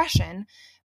has depression,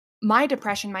 my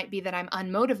depression might be that I'm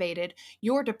unmotivated.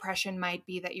 Your depression might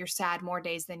be that you're sad more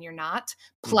days than you're not,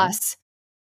 Mhm. plus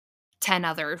 10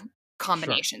 other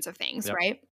Sure. combinations of things, Yep.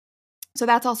 right? So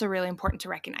that's also really important to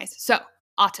recognize. So,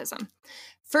 autism.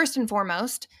 First and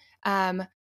foremost, um,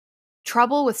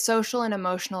 trouble with social and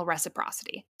emotional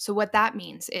reciprocity. So, what that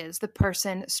means is the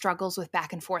person struggles with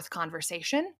back and forth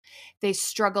conversation. They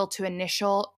struggle to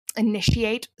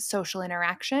initiate social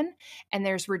interaction, and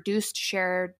there's reduced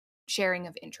sharing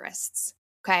of interests.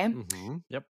 Okay. Mhm.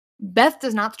 Yep. Beth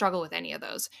does not struggle with any of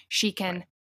those. She Right. can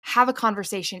have a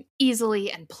conversation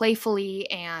easily and playfully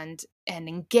and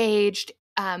engaged,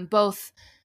 both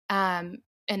um,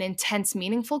 an intense,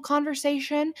 meaningful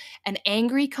conversation, an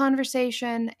angry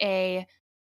conversation,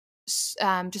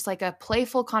 just like a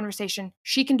playful conversation.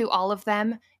 She can do all of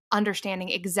them, understanding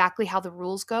exactly how the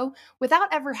rules go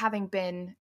without ever having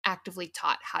been actively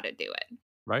taught how to do it.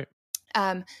 Right.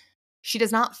 Um, she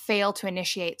does not fail to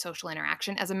initiate social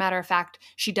interaction. As a matter of fact,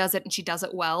 she does it and she does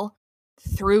it well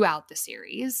throughout the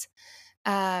series.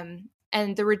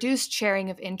 And the reduced sharing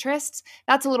of interests,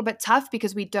 that's a little bit tough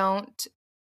because we don't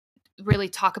really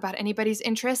talk about anybody's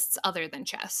interests other than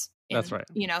chess. That's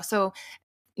In, right. so,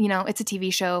 it's a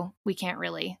TV show. We can't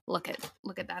really look at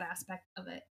that aspect of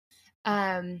it.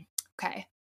 Okay.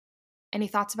 Any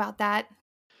thoughts about that?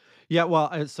 Yeah,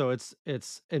 well, so it's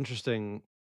interesting,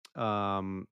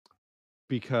 um,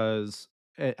 because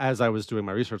as I was doing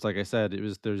my research, like I said,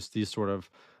 there's these sort of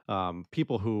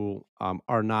people who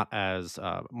are not as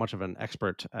much of an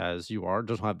expert as you are,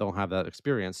 just don't have that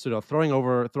experience. So, throwing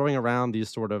around these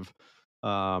sort of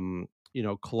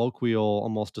colloquial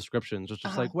almost descriptions, just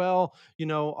Uh-huh. like, well,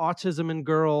 autism in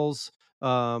girls, they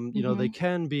Mhm.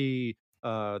 can be.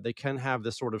 They can have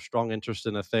this sort of strong interest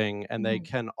in a thing, and they Mhm.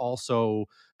 can also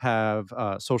have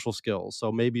social skills.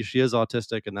 So maybe she is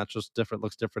autistic, and that's just different.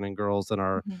 Looks different in girls than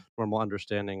our Mhm. normal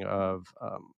understanding of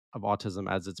autism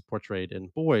as it's portrayed in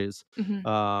boys. Mhm.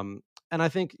 Um, and I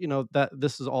think that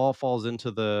this is all falls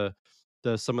into the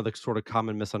some of the sort of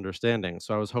common misunderstandings.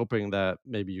 So I was hoping that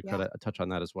maybe you could Yeah. touch on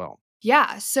that as well.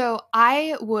 Yeah, so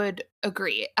I would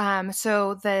agree.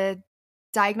 So the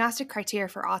diagnostic criteria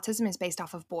for autism is based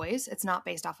off of boys, it's not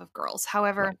based off of girls.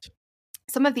 However, Right.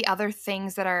 some of the other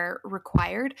things that are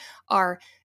required are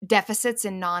deficits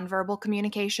in nonverbal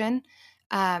communication,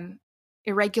 um,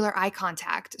 irregular eye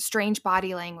contact, strange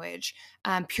body language,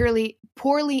 purely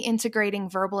poorly integrating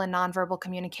verbal and nonverbal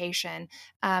communication,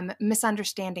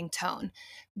 misunderstanding tone.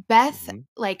 Beth, Hmm.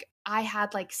 like I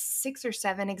had like 6 or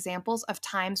 7 examples of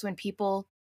times when people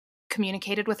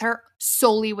communicated with her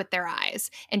solely with their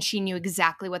eyes, and she knew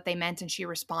exactly what they meant and she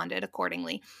responded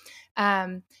accordingly.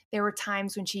 There were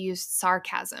times when she used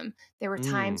sarcasm. There were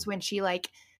times Mm, when she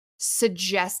like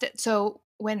suggested. So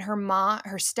when her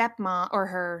stepmom or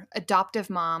her adoptive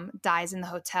mom dies in the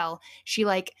hotel, she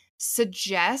like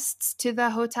suggests to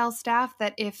the hotel staff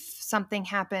that if something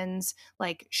happens,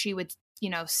 like she would,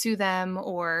 sue them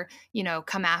or,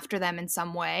 come after them in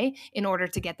some way in order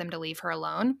to get them to leave her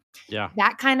alone. yeah.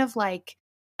 That kind of like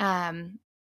um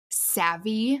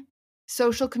savvy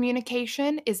social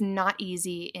communication is not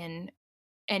easy in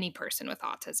any person with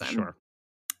autism. Sure.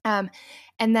 Um,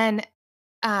 and then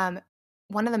um,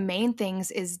 one of the main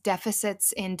things is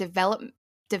deficits in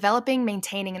developing,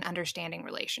 maintaining, and understanding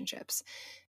relationships.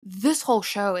 This whole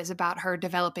show is about her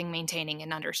developing, maintaining,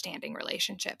 and understanding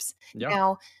relationships. Yeah.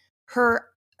 Now, her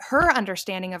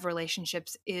understanding of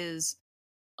relationships is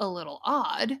a little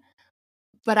odd,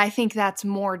 but I think that's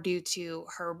more due to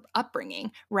her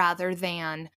upbringing rather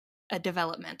than a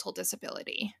developmental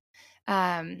disability.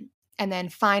 Um, and then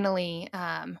finally,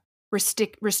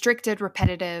 restricted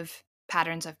repetitive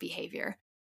patterns of behavior.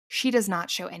 She does not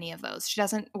show any of those. She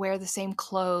doesn't wear the same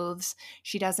clothes.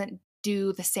 She doesn't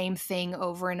do the same thing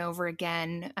over and over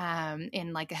again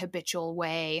in like a habitual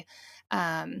way.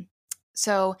 Um,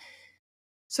 so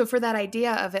so for that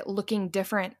idea of it looking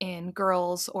different in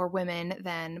girls or women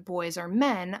than boys or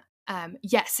men,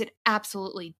 yes, it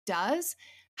absolutely does.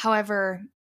 However,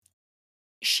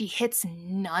 she hits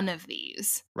none of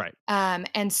these. Right.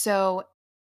 And so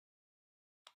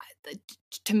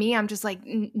to me, I'm just like,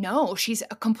 no, she's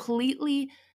a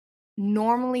completely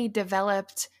normally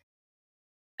developed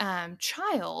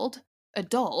child,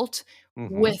 adult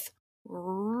Hmm. with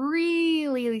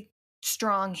really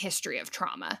strong history of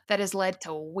trauma that has led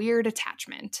to weird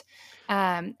attachment.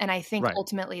 And I think Right.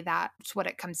 ultimately that's what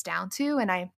it comes down to.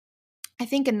 And I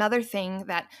think another thing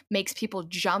that makes people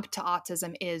jump to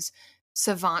autism is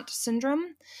savant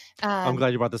syndrome. I'm Um,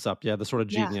 glad you brought this up. Yeah, the sort of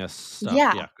yeah. genius stuff.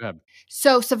 Yeah. Yeah, go ahead.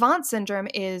 So savant syndrome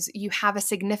is you have a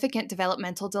significant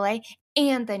developmental delay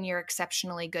and then you're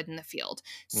exceptionally good in the field.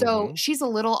 So Mhm. she's a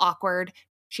little awkward.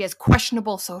 She has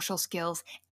questionable social skills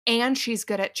and she's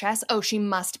good at chess. Oh, she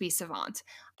must be savant.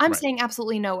 I'm Right. saying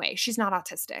absolutely no way. She's not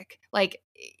autistic. Like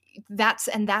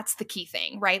that's the key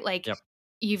thing, right? Like Yep.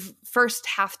 you first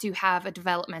have to have a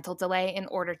developmental delay in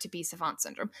order to be savant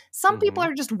syndrome. Some people Mhm.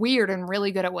 are just weird and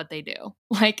really good at what they do.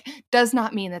 Like does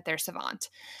not mean that they're savant.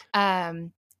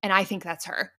 Um and I think that's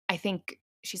her. I think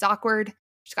she's awkward,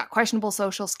 she's got questionable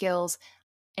social skills,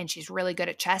 and she's really good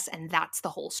at chess, and that's the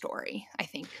whole story, I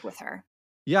think, with her.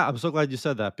 Yeah, I'm so glad you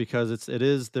said that because it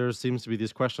is there seems to be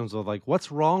these questions of like,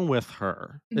 what's wrong with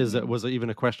her? Is it Mhm. was it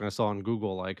even a question I saw on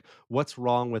Google, like, what's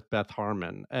wrong with Beth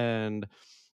Harmon? And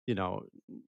you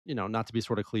know, not to be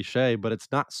sort of cliche, but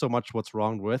it's not so much what's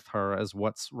wrong with her as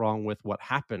what's wrong with what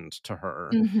happened to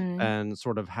her Mhm. and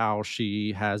sort of how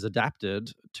she has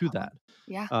adapted to Oh, that.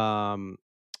 yeah. Um,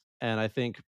 and I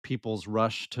think people's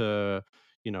rush to,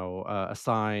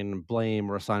 assign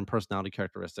blame or assign personality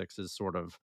characteristics is sort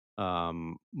of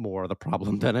more the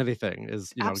problem than anything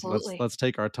is, Absolutely. let's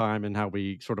take our time in how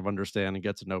we sort of understand and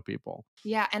get to know people.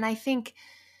 Yeah, and I think,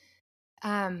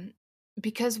 um,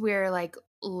 because we're, like,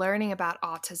 learning about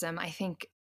autism, I think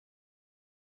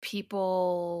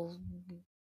people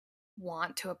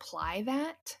want to apply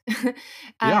that.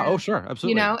 Yeah, oh Um, sure,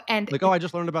 absolutely. and Like, oh, I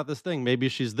just learned about this thing. Maybe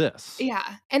she's this.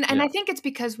 yeah, and Yeah. I think it's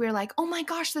because we're like, "Oh my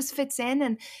gosh, this fits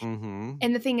in," Mhm.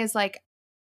 and the thing is, like,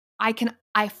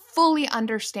 I fully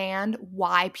understand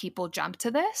why people jump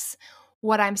to this.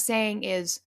 What I'm saying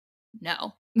is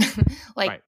no. Like,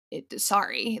 Right.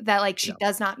 sorry, that, like, she Yeah.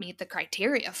 does not meet the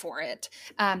criteria for it.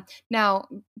 Now,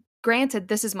 granted,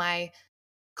 this is my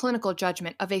clinical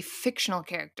judgment of a fictional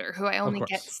character who I Of only get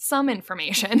course. some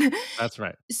information. That's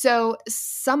right. So,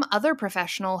 some other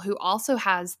professional who also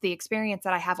has the experience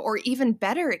that I have, or even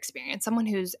better experience, someone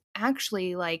who's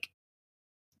actually, like,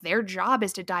 their job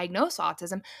is to diagnose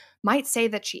autism, might say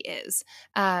that she is.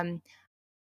 Um,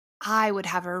 I would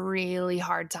have a really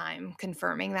hard time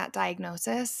confirming that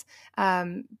diagnosis,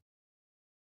 um,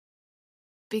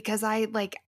 because I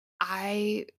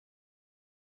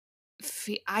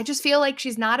I just feel like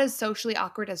she's not as socially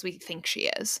awkward as we think she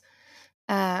is.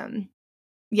 Um,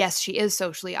 yes, she is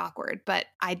socially awkward, but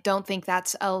I don't think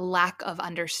that's a lack of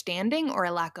understanding or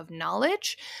a lack of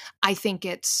knowledge. I think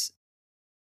it's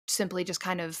simply just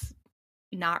kind of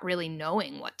not really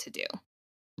knowing what to do.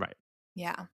 Right.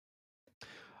 Yeah.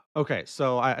 Okay,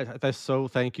 so so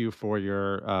thank you for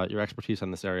your expertise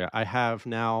on this area. I have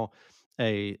now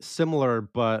a similar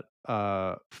but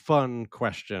fun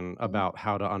question Mm. about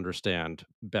how to understand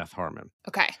Beth Harmon.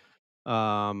 Okay.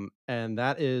 And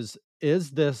that is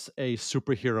this a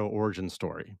superhero origin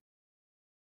story?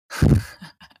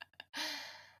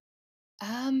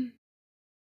 Um,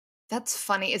 that's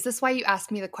funny. Is this why you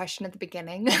asked me the question at the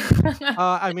beginning?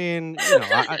 I mean,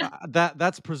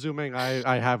 that's presuming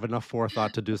I have enough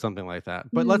forethought to do something like that.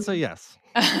 But let's say Mm. yes.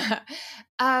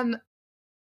 Um,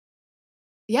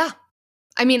 yeah.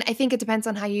 I mean, I think it depends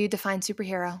on how you define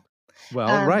superhero.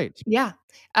 Well, right. Yeah.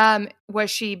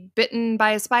 Was she bitten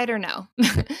by a spider? No.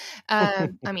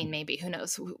 I mean, maybe, who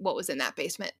knows what was in that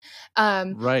basement.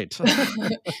 Um, Right.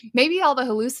 maybe all the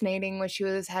hallucinating when she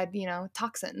had,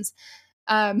 toxins.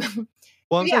 Um,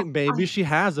 Well, I'm but yeah, saying maybe she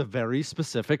has a very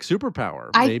specific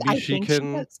superpower. I Maybe she think she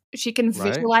can, does. She can right?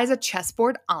 visualize a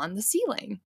chessboard on the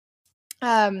ceiling.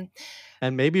 Um,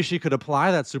 And maybe she could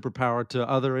apply that superpower to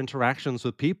other interactions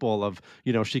with people of,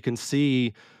 she can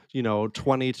see,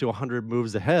 20 to 100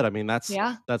 moves ahead. I mean,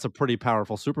 yeah, that's a pretty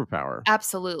powerful superpower.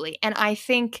 absolutely. And I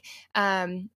think,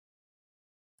 I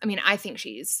think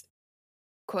she's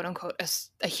quote unquote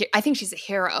I think she's a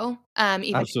hero. Even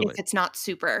if Absolutely. it's not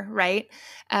super, right?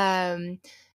 Um,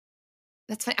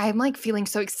 that's fine. I'm like feeling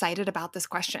so excited about this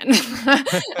question.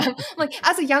 Like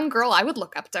as a young girl, I would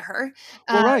look up to her. Well,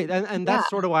 Um, right, and yeah. that's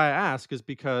sort of why I ask is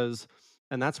because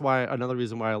and that's why another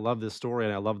reason why I love this story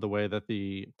and I love the way that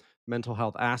the mental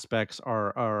health aspects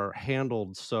are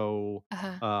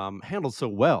Uh-huh. handled so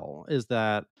well is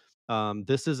that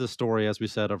this is a story, as we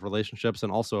said, of relationships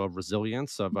and also of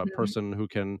resilience of a Mhm. person who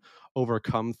can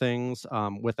overcome things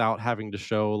without having to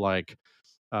show like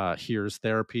here's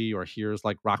therapy or here's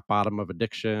like rock bottom of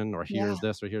addiction or Yeah. here's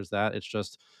this or here's that. It's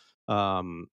just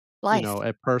um, Life.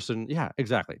 a person. Yeah,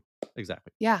 exactly,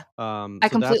 exactly. Yeah. I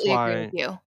So that's completely agree with why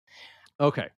you.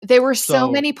 Okay. There were so So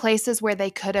many places where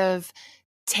they could have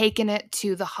taken it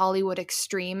to the Hollywood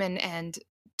extreme and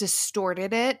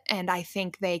distorted it, and I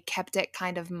think they kept it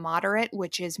kind of moderate,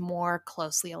 which is more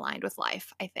closely aligned with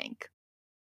life, I think.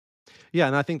 yeah,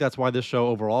 and I think that's why this show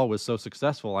overall was so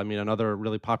successful. I mean, another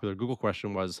really popular Google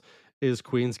question was, "Is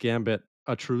Queen's Gambit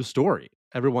a true story?"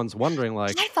 Everyone's wondering,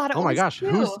 like, I thought it "Oh my was gosh,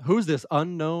 too. who's this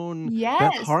unknown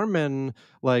Beth Yes. Harmon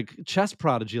like chess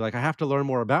prodigy? Like, I have to learn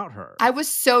more about her." I was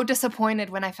so disappointed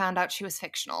when I found out she was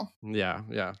fictional. Yeah,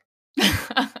 yeah.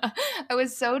 I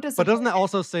was so But doesn't that disappointed.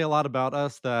 also say a lot about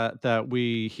us that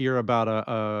we hear about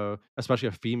a especially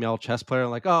a female chess player,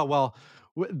 like, "Oh, well,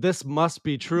 this must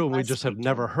be true, and we Must just be have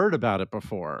never true. heard about it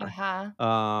before." Uh-huh.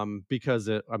 Because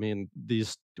I mean,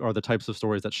 these are the types of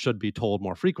stories that should be told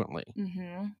more frequently,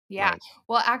 Mhm. Yeah. right?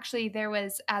 Well, actually,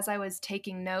 as I was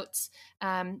taking notes,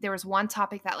 there was one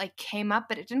topic that, like, came up,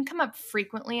 but it didn't come up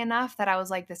frequently enough that I was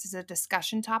like, "This is a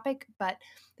discussion topic," but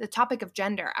the topic of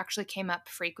gender actually came up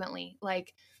frequently.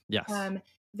 Like, Yes. um,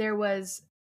 there was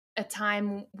a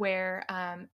time where,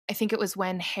 I think it was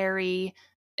when Harry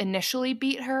initially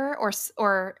beat her or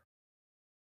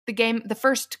the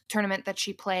first tournament that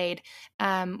she played,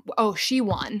 she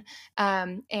won,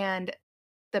 and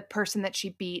the person that she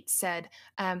beat said,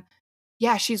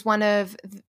 "Yeah, she's one of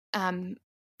th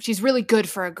she's really good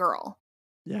for a girl."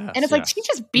 And Yes, it's like, "She yes.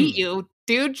 just beat you,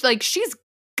 dude, like, she's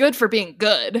good for being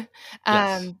good."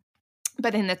 Yes. Um,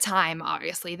 but in the time,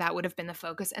 obviously, that would have been the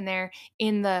focus, and there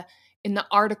in the in the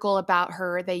article about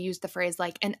her, they used the phrase,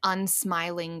 like, "an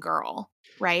unsmiling girl,"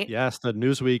 right? Yes, the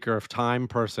Newsweek or Time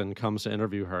person comes to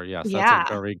interview her. Yes, that's a Yeah.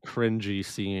 very cringy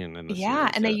scene in the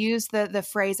Yeah, series, and they yes. use the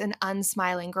phrase "an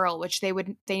unsmiling girl," which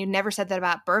they never said that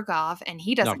about Bergov, and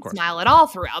he No, of doesn't course smile not. at all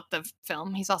throughout the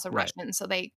film. He's also Right. Russian, so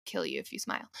they kill you if you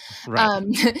smile. Right. Um,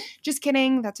 just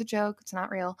kidding, that's a joke, it's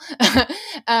not real.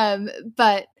 Um,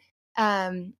 but,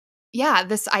 um, yeah,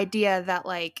 this idea that,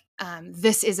 like,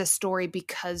 this is a story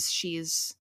because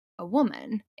she's a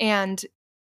woman, and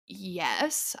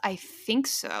yes, I think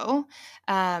so,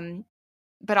 um,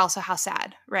 but also how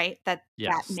sad, right? That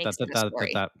that Yes. makes it a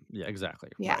story. Yeah, exactly,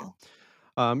 Yeah. right.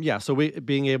 Yeah, so we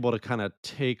being able to kinda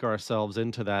take ourselves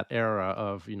into that era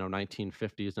of,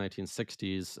 1950s,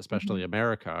 1960s, especially Mhm.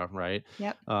 America, right?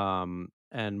 Yep.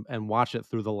 And watch it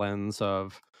through the lens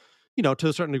of, to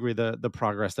a certain degree, the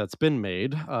progress that's been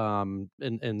made,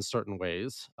 in certain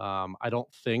ways. I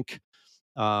don't think,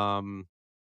 um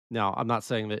now, I'm not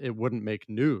saying that it wouldn't make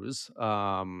news,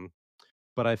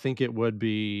 but I think it would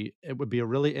be a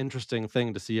really interesting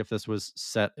thing to see if this was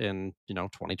set in,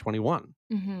 2021.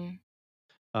 Mhm.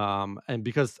 And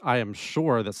because I am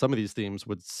sure that some of these themes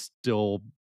would still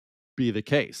be the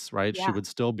case, right? She Yeah. would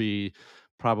still be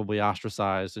probably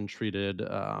ostracized and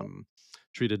Yep.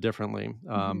 treated differently.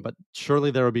 Mhm. But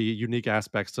surely there would be unique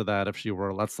aspects to that if she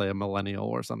were, let's say, a millennial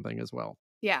or something as well.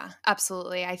 Yeah,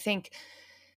 absolutely. I think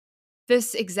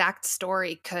this exact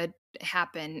story could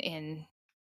happen in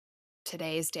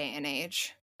today's day and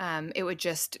age. It would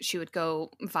just she would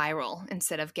go viral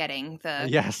instead of getting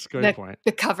Yes, great the point.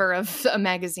 the cover of a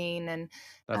magazine and,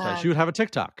 That's right. She would um, have a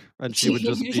TikTok, and she would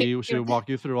walk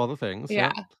you through all the things. yeah.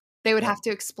 Yep, They would yep. have to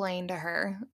explain to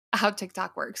her how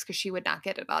TikTok works because she would not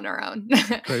get it on her own.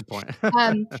 Great point.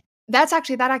 Um, that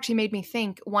actually made me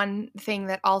think one thing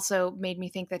that also made me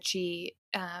think that she,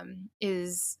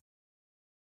 is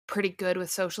pretty good with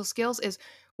social skills is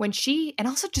when she and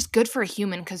also just good for a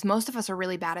human because most of us are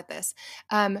really bad at this.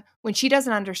 When she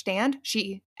doesn't understand,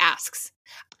 she asks.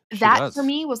 She That for does.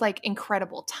 me was, like,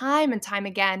 incredible. Time and time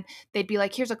again, they'd be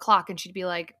like, "Here's a clock," and she'd be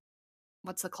like,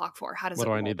 "What's the clock for? How does What it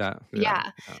do I work?" need that? Yeah,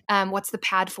 Yeah. yeah. "What's the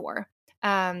pad for?"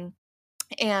 Um,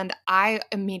 and I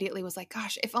immediately was like,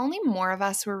 "Gosh, if only more of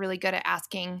us were really good at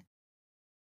asking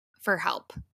for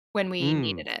help when we Mm,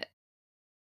 needed it."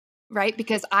 Right?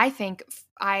 Because I think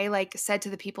I, like, said to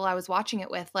the people I was watching it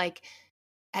with, like,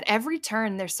 at every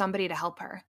turn, there's somebody to help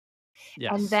her.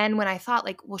 And yes. then when I thought,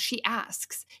 like, well, she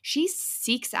asks, she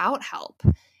seeks out help.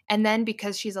 And then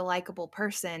because she's a likable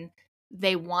person,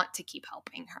 they want to keep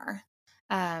helping her.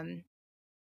 Um,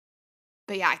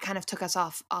 but yeah, it kind of took us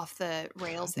off the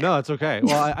rails there. No, it's okay.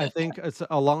 Well, I think it's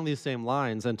along these same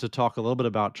lines, and to talk a little bit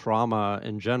about trauma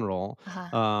in general.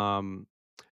 Uh-huh. Um,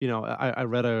 I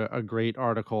read a great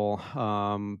article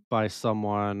by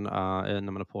someone, and I'm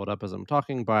going to pull it up as I'm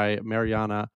talking, by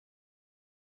Mariana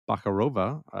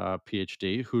Bakarova,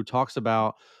 PhD, who talks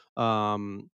about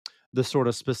um, the sort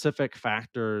of specific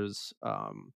factors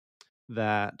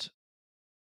that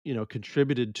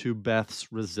contributed to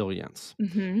Beth's resilience.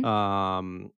 Mhm.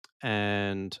 Um,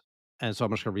 and and so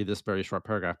I'm just going to read this very short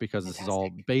paragraph because this is all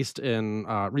Fantastic. based in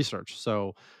research.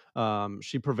 So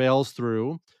she prevails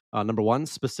through Number one,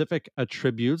 specific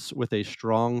attributes with a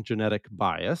strong genetic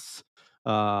bias.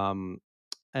 Um,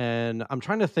 and I'm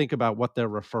trying to think about what they're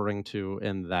referring to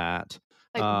in that.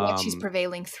 Like what she's Um,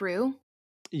 prevailing through?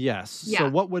 yes. So Yeah.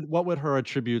 what would her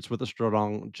attributes with a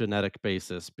strong genetic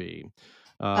basis be?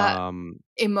 Uh, Um,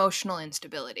 Emotional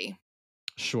instability.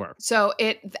 sure. So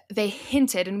they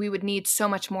hinted, and we would need so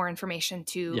much more information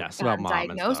to, Yes, about mom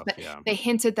and diagnose, stuff. but Yeah. they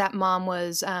hinted that mom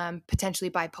was,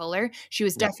 potentially bipolar. She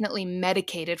was Yep. definitely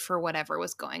medicated for whatever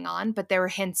was going on, but there were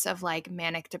hints of, like,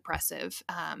 manic depressive,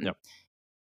 Yep.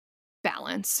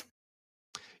 balance.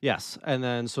 Yes, and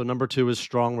then so number 2 is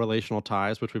strong relational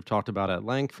ties, which we've talked about at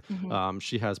length. Mhm.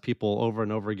 She has people over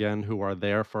and over again who are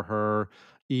there for her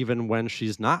even when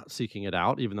she's not seeking it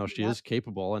out, even though she Yep. is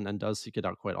capable and does seek it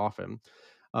out quite often.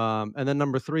 And then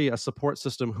number 3, a support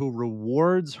system who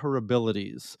rewards her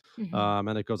abilities. Mhm.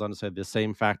 And it goes on to say the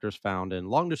same factors found in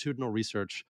longitudinal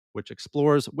research, which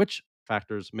explores which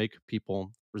factors make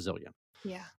people resilient.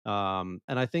 Yeah. And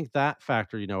I think that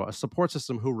factor, a support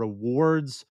system who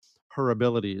rewards her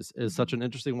abilities is such Mhm. an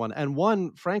interesting one. And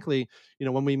one, frankly,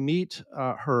 when we meet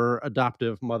her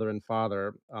adoptive mother and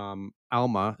father,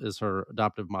 Alma is her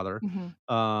adoptive mother. Mhm.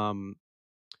 Um,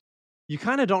 you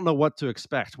kind of don't know what to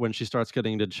expect when she starts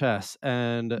getting into chess.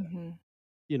 And, Mhm.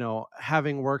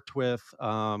 having worked with,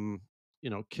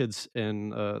 kids in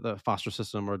the foster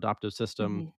system or adoptive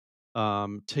system, Mhm.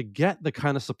 to get the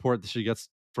kind of support that she gets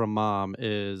from mom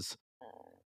is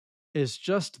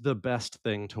just the best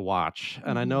thing to watch,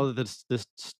 and I know Mhm. that this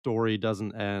story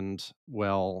doesn't end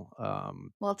well,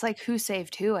 Well, it's like who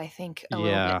saved who, I think, a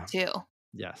little bit yeah, too,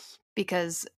 yes,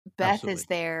 because Beth is absolutely.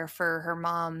 there for her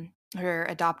mom, her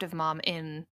adoptive mom,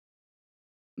 in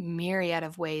myriad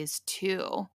of ways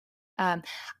too. Um,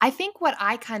 I think what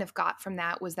I kind of got from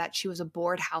that was that she was a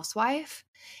bored housewife,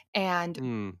 and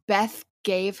Mm, Beth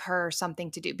gave her something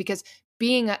to do because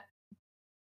being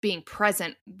being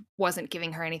present wasn't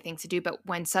giving her anything to do, but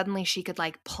when suddenly she could,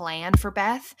 like, plan for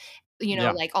Beth,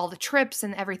 yeah, like, all the trips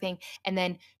and everything, and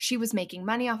then she was making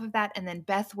money off of that, and then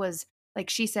Beth was like,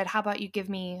 she said, "How about you give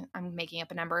me," I'm making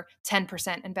up a number,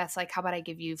 "10%," and Beth's like, "How about I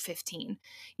give you 15?"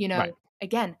 You right. know,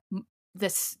 again,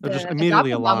 They're just the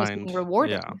immediately adopted mom was aligned. being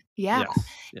rewarded. Yeah. Yeah,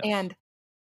 Yes, yes. and,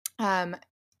 um,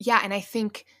 yeah, and I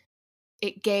think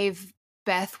it gave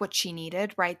Beth what she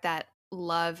needed, right? That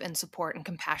love and support and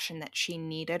compassion that she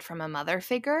needed from a mother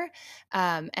figure.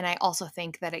 And I also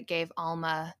think that it gave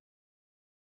Alma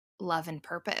love and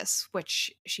purpose,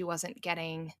 which she wasn't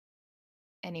getting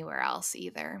anywhere else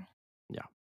either. Yeah.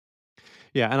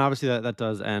 Yeah, and obviously that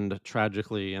does end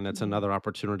tragically, and it's Mhm. another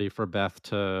opportunity for Beth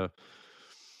to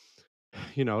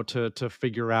to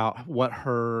figure out what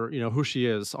her who she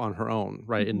is on her own,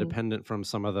 right, Mhm. independent from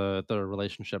some of the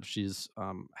relationships she's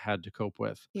had to cope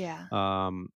with. Yeah.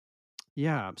 um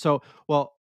yeah, so,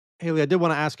 well, Haley, I did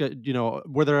want to ask,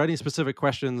 were there any specific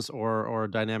questions or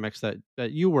dynamics that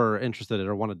you were interested in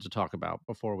or wanted to talk about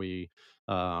before we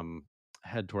um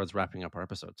head towards wrapping up our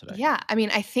episode today? Yeah. I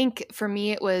mean, I think for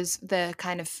me, it was the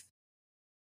kind of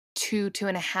two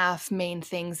and a half main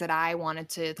things that I wanted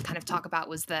to kind of talk about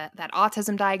was that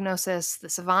autism diagnosis, the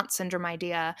savant syndrome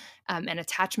idea, and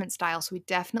attachment style. So we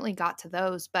definitely got to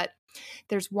those. But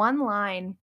there's one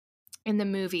line in the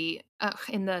movie,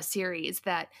 in the series,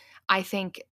 that I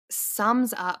think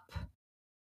sums up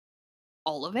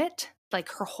all of it, like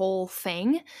her whole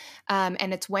thing.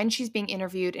 And it's when she's being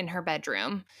interviewed in her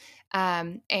bedroom.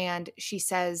 And she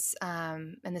says,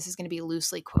 and this is going to be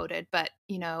loosely quoted, but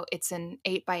it's an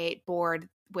 8x8 board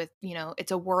with,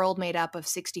 it's a world made up of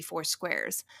 64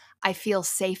 squares. I feel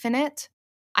safe in it.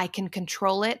 I can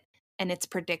control it, and it's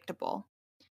predictable.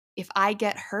 If I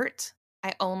get hurt,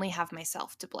 I only have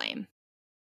myself to blame.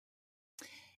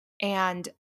 And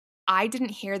I didn't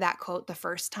hear that quote the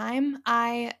first time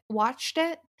I watched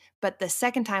it, but the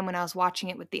second time when I was watching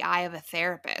it with the eye of a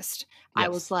therapist, I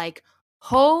was Yes. like,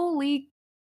 "Holy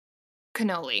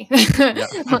cannoli." Yeah.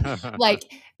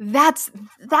 Like, that's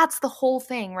the whole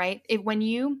thing, right? When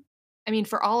you I mean,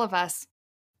 for all of us,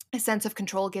 a sense of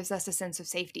control gives us a sense of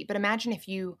safety, but imagine if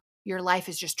your life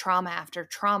is just trauma after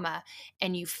trauma,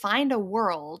 and you find a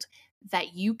world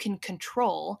that you can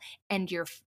control, and you're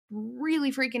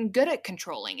really freaking good at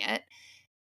controlling it,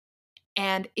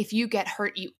 and if you get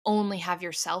hurt, you only have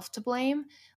yourself to blame.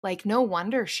 Like, no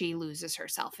wonder she loses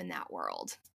herself in that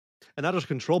world. And not just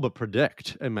control, but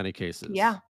predict in many cases.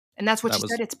 Yeah. And that's what That she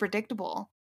said, was it's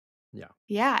predictable. yeah,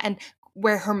 Yeah, and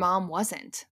where her mom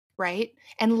wasn't, right?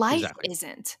 And life exactly.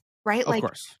 isn't, right? Of Like,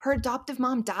 course. her adoptive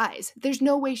mom dies. There's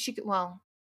no way she could, well,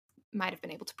 might have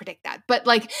been able to predict that, but,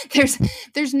 like,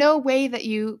 there's no way that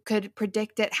you could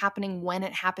predict it happening when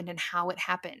it happened and how it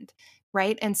happened,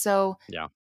 right? And so Yeah.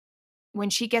 when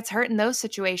she gets hurt in those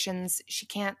situations, she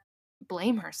can't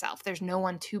blame herself. There's no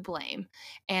one to blame,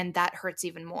 and that hurts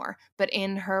even more. But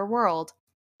in her world,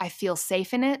 I feel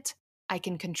safe in it. I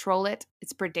can control it.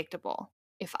 It's predictable.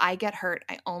 If I get hurt,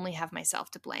 I only have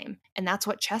myself to blame, and that's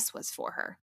what chess was for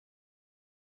her.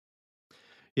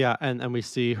 Yeah, and we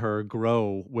see her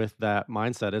grow with that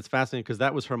mindset. It's fascinating because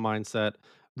that was her mindset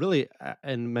really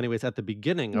in many ways at the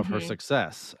beginning of her Mhm.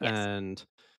 success, Yes. and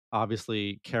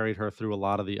obviously carried her through a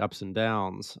lot of the ups and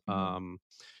downs. Mhm.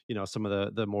 Some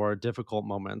of the more difficult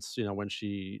moments, when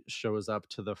she shows up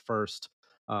to the first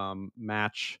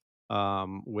match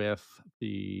with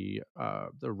the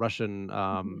Russian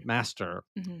Mhm. master,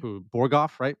 Mhm. who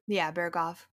Borgov, right? Yeah,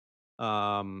 Berghoff.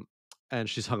 um, and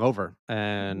she's hungover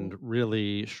and Mhm.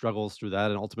 really struggles through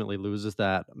that and ultimately loses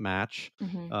that match.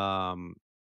 Mhm. Um,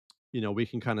 we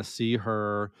can kind of see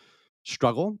her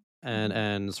struggle and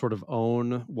Mhm. sort of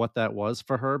own what that was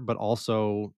for her, but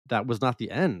also that was not the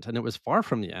end, and it was far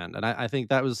from the end. And I think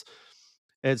that was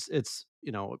it's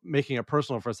making it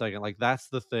personal for a second. Like that's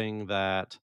the thing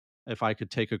that if I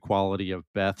could take a quality of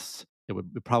Beth's, it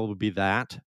would probably be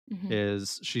that Mhm.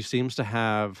 is she seems to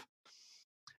have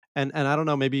and I don't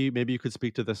know, maybe you could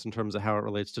speak to this in terms of how it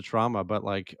relates to trauma, but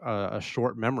like a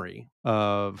short memory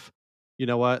of, you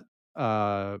know what,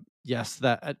 yes,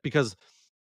 because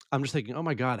I'm just thinking, oh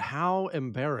my god, how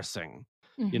embarrassing.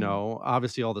 Mhm.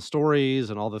 Obviously all the stories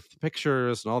and all the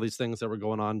pictures and all these things that were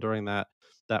going on during that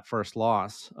first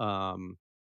loss.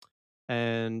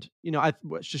 And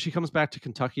she comes back to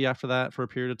Kentucky after that for a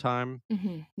period of time.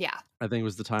 Mhm. Yeah. I think it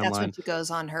was the That's when timeline. she goes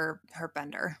on her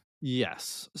bender.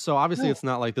 Yes. So obviously Yeah. it's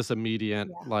not like this Yeah.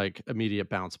 immediate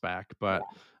bounce back, but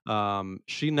Yeah.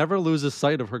 she never loses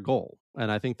sight of her goal.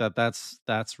 And I think that's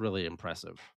really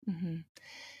impressive. Mhm.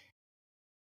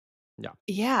 Yeah.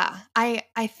 Yeah.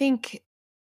 I think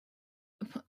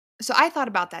so I thought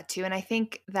about that too, and I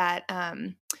think that,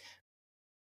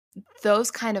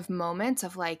 those kind of moments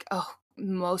of like, "Oh,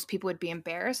 most people would be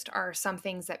embarrassed," are some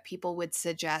things that people would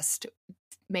suggest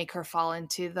make her fall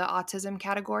into the autism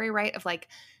category, right? Of like,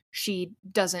 she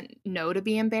doesn't know to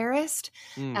be embarrassed.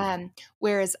 Mm,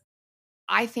 Whereas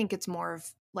I think it's more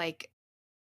of like,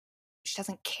 she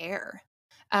doesn't care.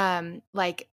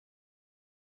 Like,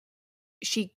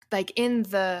 she like, in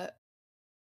the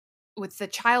with the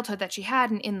childhood that she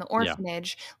had and in the yeah.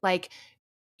 orphanage, like,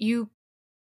 you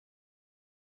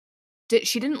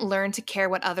she didn't learn to care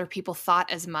what other people thought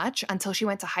as much until she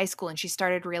went to high school and she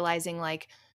started realizing, like,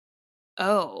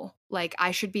 "Oh, like,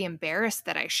 I should be embarrassed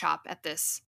that I shop at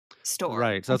this store,"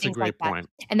 Right. So and that's a things like great that, point.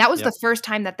 and that was Yep. the first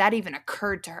time that that even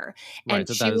occurred to her, and Right.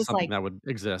 That she that is was something like, that would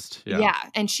exist. Yeah. yeah,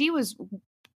 and she was,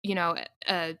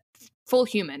 a full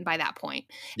human by that point,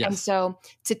 and Yes. so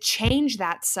to change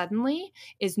that suddenly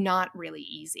is not really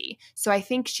easy. So I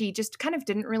think she just kind of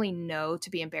didn't really know to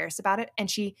be embarrassed about it,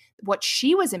 and what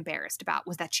she was embarrassed about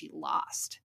was that she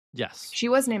lost. Yes. She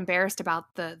wasn't embarrassed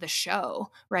about the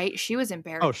show, right? She was Oh,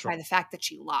 embarrassed by sure. the fact that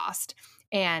she lost,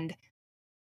 and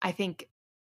I think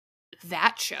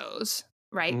that shows,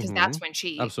 right? Because Hmm. that's when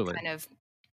she Absolutely. kind of,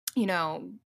 you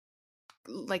know,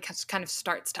 like, kind of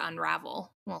starts to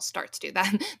unravel. Well, starts to.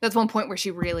 That's one point where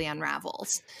she really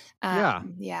unravels. Yeah.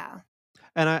 Yeah.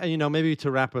 And maybe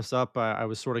to wrap us up, I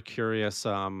was sort of curious,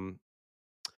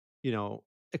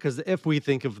 because if we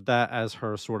think of that as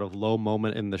her sort of low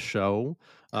moment in the show,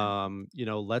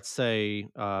 let's say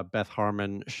Beth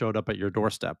Harmon showed up at your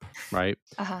doorstep, right?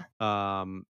 Uh-huh.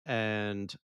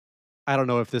 And I don't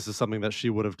know if this is something that she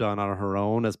would have done on her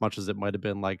own as much as it might have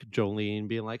been like Jolene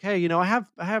being like, "Hey, I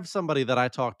have somebody that I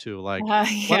talk to. Like,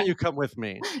 why Yeah, don't you come with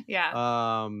me?" yeah.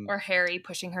 Um, Or Harry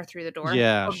pushing her through the door,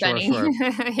 yeah, or sure, Benny. sure.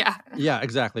 Yeah. Yeah,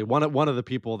 exactly. One of the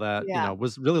people that, Yeah.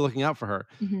 was really looking out for her.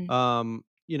 Mhm.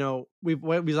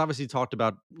 We've obviously talked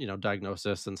about,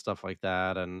 diagnosis and stuff like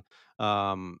that,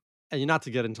 um not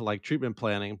to get into like treatment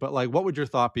planning, but like what would your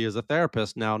thought be as a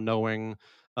therapist now knowing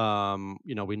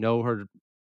we know her,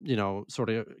 sort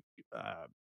of uh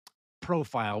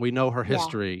profile, we know her Yeah.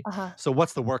 history. Uh-huh. So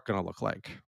what's the work going to look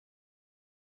like?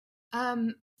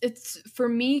 It's for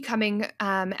me coming,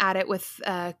 at it with,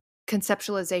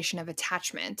 conceptualization of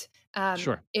attachment.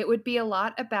 Sure. It would be a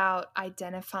lot about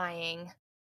identifying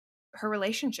her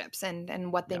relationships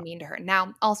and what they Yeah. mean to her.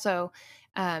 Now, also,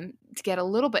 to get a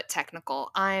little bit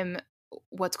technical, I'm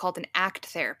what's called an ACT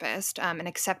therapist, an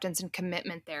acceptance and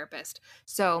commitment therapist.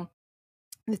 So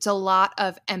it's a lot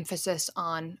of emphasis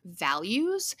on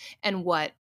values and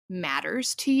what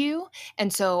matters to you.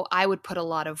 And so I would put a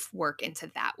lot of work into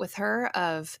that with her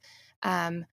of,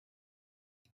 um,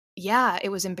 yeah, it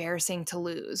was embarrassing to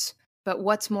lose, but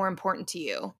what's more important to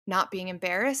you? Not being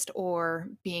embarrassed or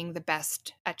being the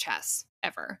best at chess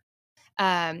ever?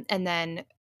 and then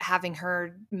having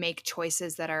her make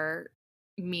choices that are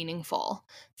meaningful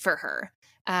for her.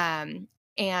 And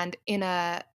in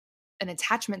an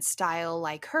attachment style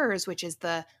like hers, which is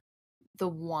the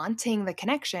wanting the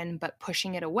connection but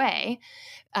pushing it away,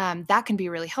 that can be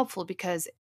really helpful because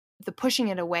the pushing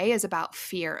it away is about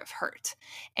fear of hurt.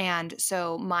 And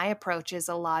so my approach is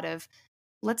a lot of,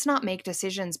 let's not make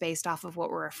decisions based off of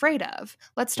what we're afraid of.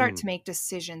 Let's start Mm, to make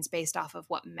decisions based off of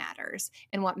what matters.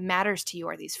 And what matters to you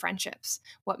are these friendships.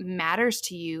 What matters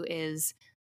to you is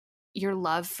your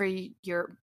love for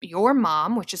your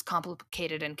mom, which is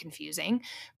complicated and confusing,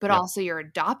 but yep. also your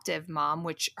adoptive mom,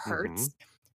 which Mhm. hurts,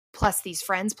 plus these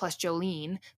friends, plus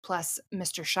Jolene, plus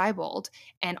Mr. Scheibold,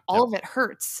 and all Yep. of it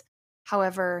hurts.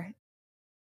 However,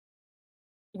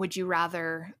 would you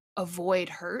rather avoid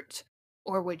hurt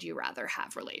or would you rather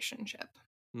have relationship?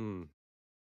 Mm.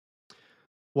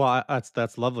 Well,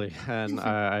 that's lovely, and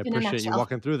I In a appreciate you nutshell.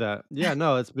 walking through that. Yeah,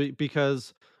 no, it's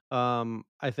because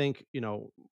I think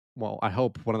well, I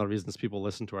hope one of the reasons people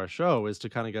listen to our show is to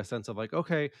kind of get a sense of like,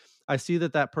 okay, I see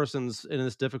that that person's in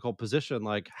this difficult position.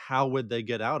 Like, how would they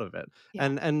get out of it? Yeah.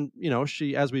 And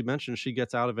she, as we mentioned, she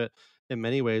gets out of it in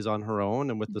many ways on her own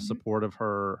and with the Mhm. support of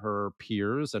her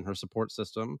peers and her support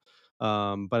system.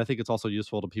 But I think it's also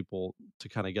useful to people to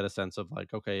kind of get a sense of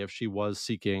like, okay, if she was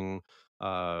seeking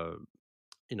uh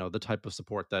the type of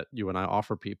support that you and I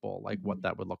offer people, like what Mhm.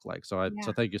 that would look like. So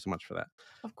Yeah, thank you so much for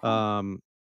of that. course.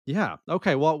 Yeah.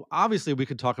 Okay. Well, obviously we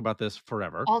could talk about this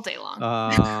forever. All day long.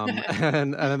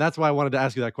 And that's why I wanted to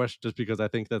ask you that question, just because I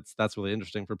think that's really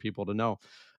interesting for people to know.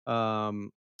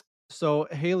 Um, so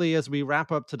Haley, as we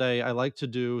wrap up today, I like to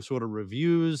do sort of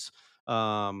reviews.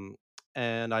 Um,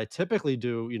 and I typically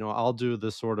do, I'll do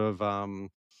the sort of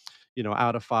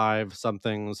out of 5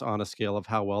 somethings on a scale of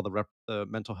how well the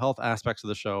mental health aspects of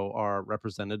the show are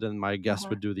represented, and my guest Uh-huh.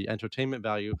 would do the entertainment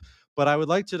value. But I would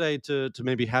like today to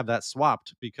maybe have that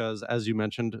swapped because, as you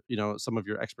mentioned, some of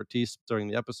your expertise during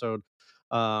the episode.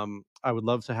 I would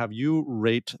love to have you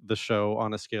rate the show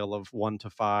on a scale of 1 to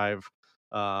 5.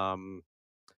 Um,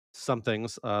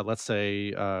 somethings, let's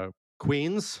say,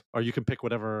 Queens, or you can pick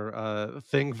whatever,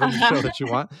 thing from the show that you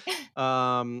want.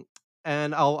 Um,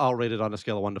 and I'll rate it on a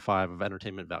scale of 1 to 5 of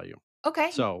entertainment value.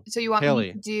 Okay. So, So you want me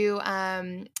Haley, to do,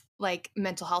 like,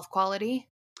 mental health quality?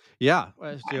 yeah,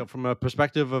 Okay. from a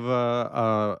perspective of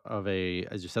a,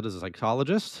 as you said, as a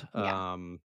psychologist, Yeah.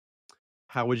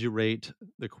 how would you rate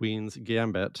the Queen's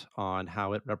Gambit on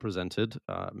how it represented,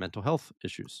 mental health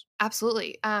issues?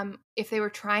 Absolutely. If they were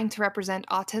trying to represent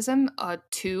autism,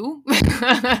 2.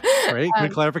 Great,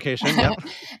 good Um, clarification, yep.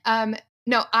 um,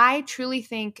 no, I truly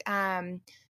think,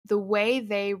 the way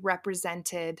they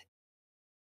represented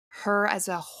her as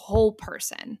a whole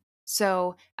person.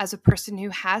 So, as a person who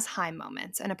has high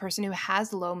moments and a person who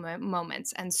has low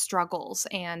moments and struggles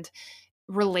and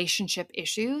relationship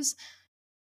issues,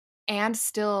 and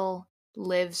still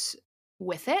lives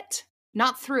with it,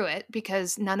 not through it,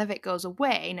 because none of it goes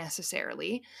away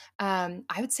necessarily. I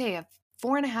would say a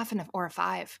 4.5 or a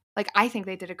 5. Like, I think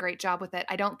they did a great job with it.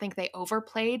 I don't think they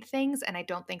overplayed things, and I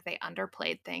don't think they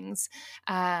underplayed things,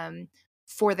 um,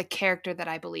 for the character that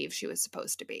I believe she was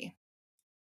supposed to be.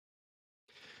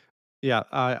 Yeah,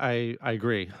 I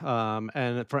agree.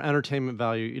 And for entertainment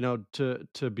value,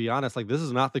 to be honest, like this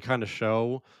is not the kind of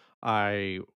show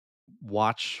I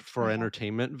watch for Uh-huh,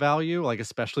 entertainment value, like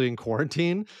especially in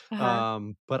quarantine. uh-huh,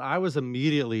 But I was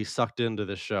immediately sucked into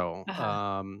this show, uh-huh.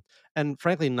 and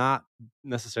frankly, not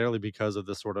necessarily because of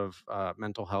the sort of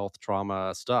mental health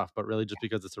trauma stuff, but really just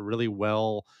because it's a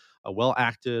well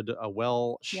acted, a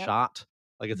well Yep. shot,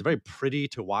 like it's a very Mhm. pretty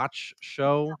to watch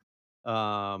show.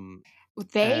 Um,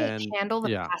 They and handle the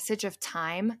yeah, passage of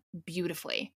time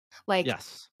beautifully. Like,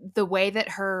 yes. the way that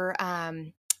her,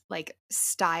 like,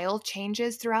 style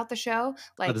changes throughout the show,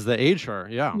 like, Does they age her?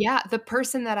 Yeah. yeah, the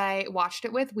person that I watched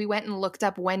it with, we went and looked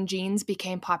up when jeans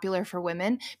became popular for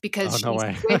women because Oh, no she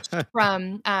way. switched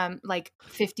from, like,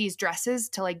 50s dresses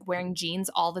to, like, wearing jeans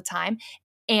all the time,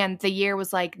 and the year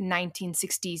was, like,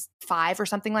 1965 or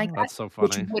something like Oh, that, that's so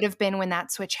which funny. would have been when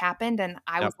that switch happened, and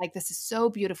I was Yep. like, "This is so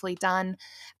beautifully done."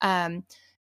 Um,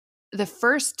 the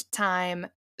first time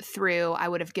through, I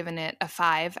would have given it a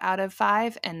 5 out of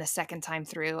 5, and the second time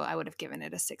through, I would have given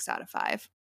it a 6 out of 5.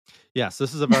 Yes,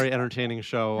 this is a very entertaining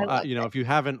show. I loved it. If you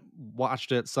haven't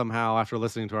watched it somehow after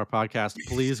listening to our podcast,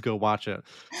 please go watch it,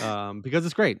 because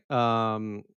it's great.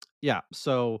 Yeah,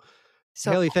 so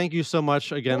So Haley, thank you so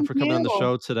much again thank for coming on the you.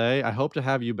 show today. I hope to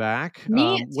have you back.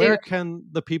 Me too. Where can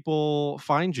the people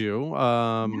find you?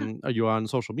 Are you on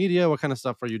social media? What kind of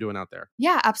stuff are you doing out there?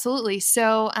 Yeah, absolutely.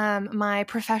 So, my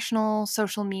professional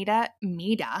social media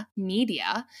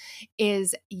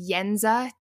is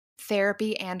Yenza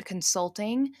Therapy and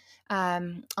Consulting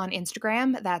on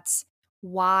Instagram. That's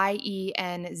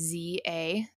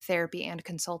YENZA Therapy and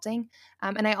Consulting.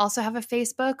 And I also have a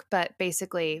Facebook, but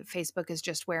basically, Facebook is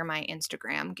just where my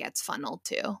Instagram gets funneled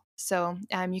to. So,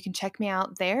 you can check me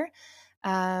out there.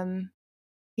 Um,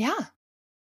 yeah.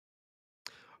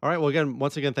 All right. Well, again,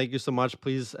 once again, thank you so much.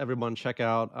 Please, everyone, check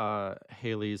out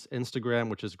Haley's Instagram,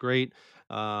 which is great.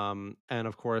 And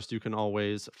of course, you can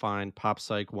always find Pop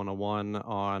Psych 101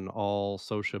 on all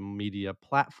social media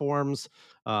platforms.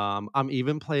 I'm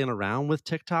even playing around with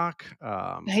TikTok.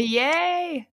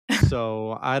 Yay.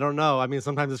 So I don't know. I mean,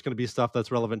 sometimes it's going to be stuff that's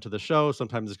relevant to the show.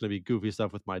 Sometimes it's going to be goofy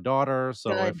stuff with my daughter.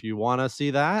 So Good. if you want to see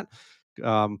that,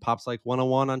 Pops like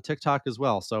 101 on TikTok as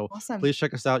well. So Awesome. please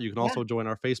check us out. You can Yeah. also join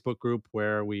our Facebook group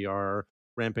where we are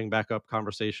ramping back up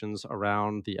conversations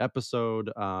around the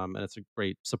episode. And it's a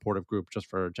great supportive group just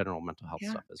for general mental health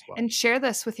Yeah. stuff as well. And share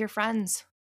this with your friends.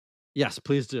 Yes,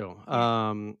 please do.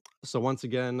 Yeah. So once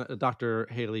again, Dr.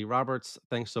 Haley Roberts,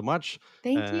 thanks so much.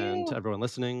 Thank And to you. everyone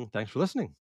listening, thanks for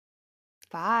listening.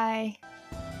 Bye.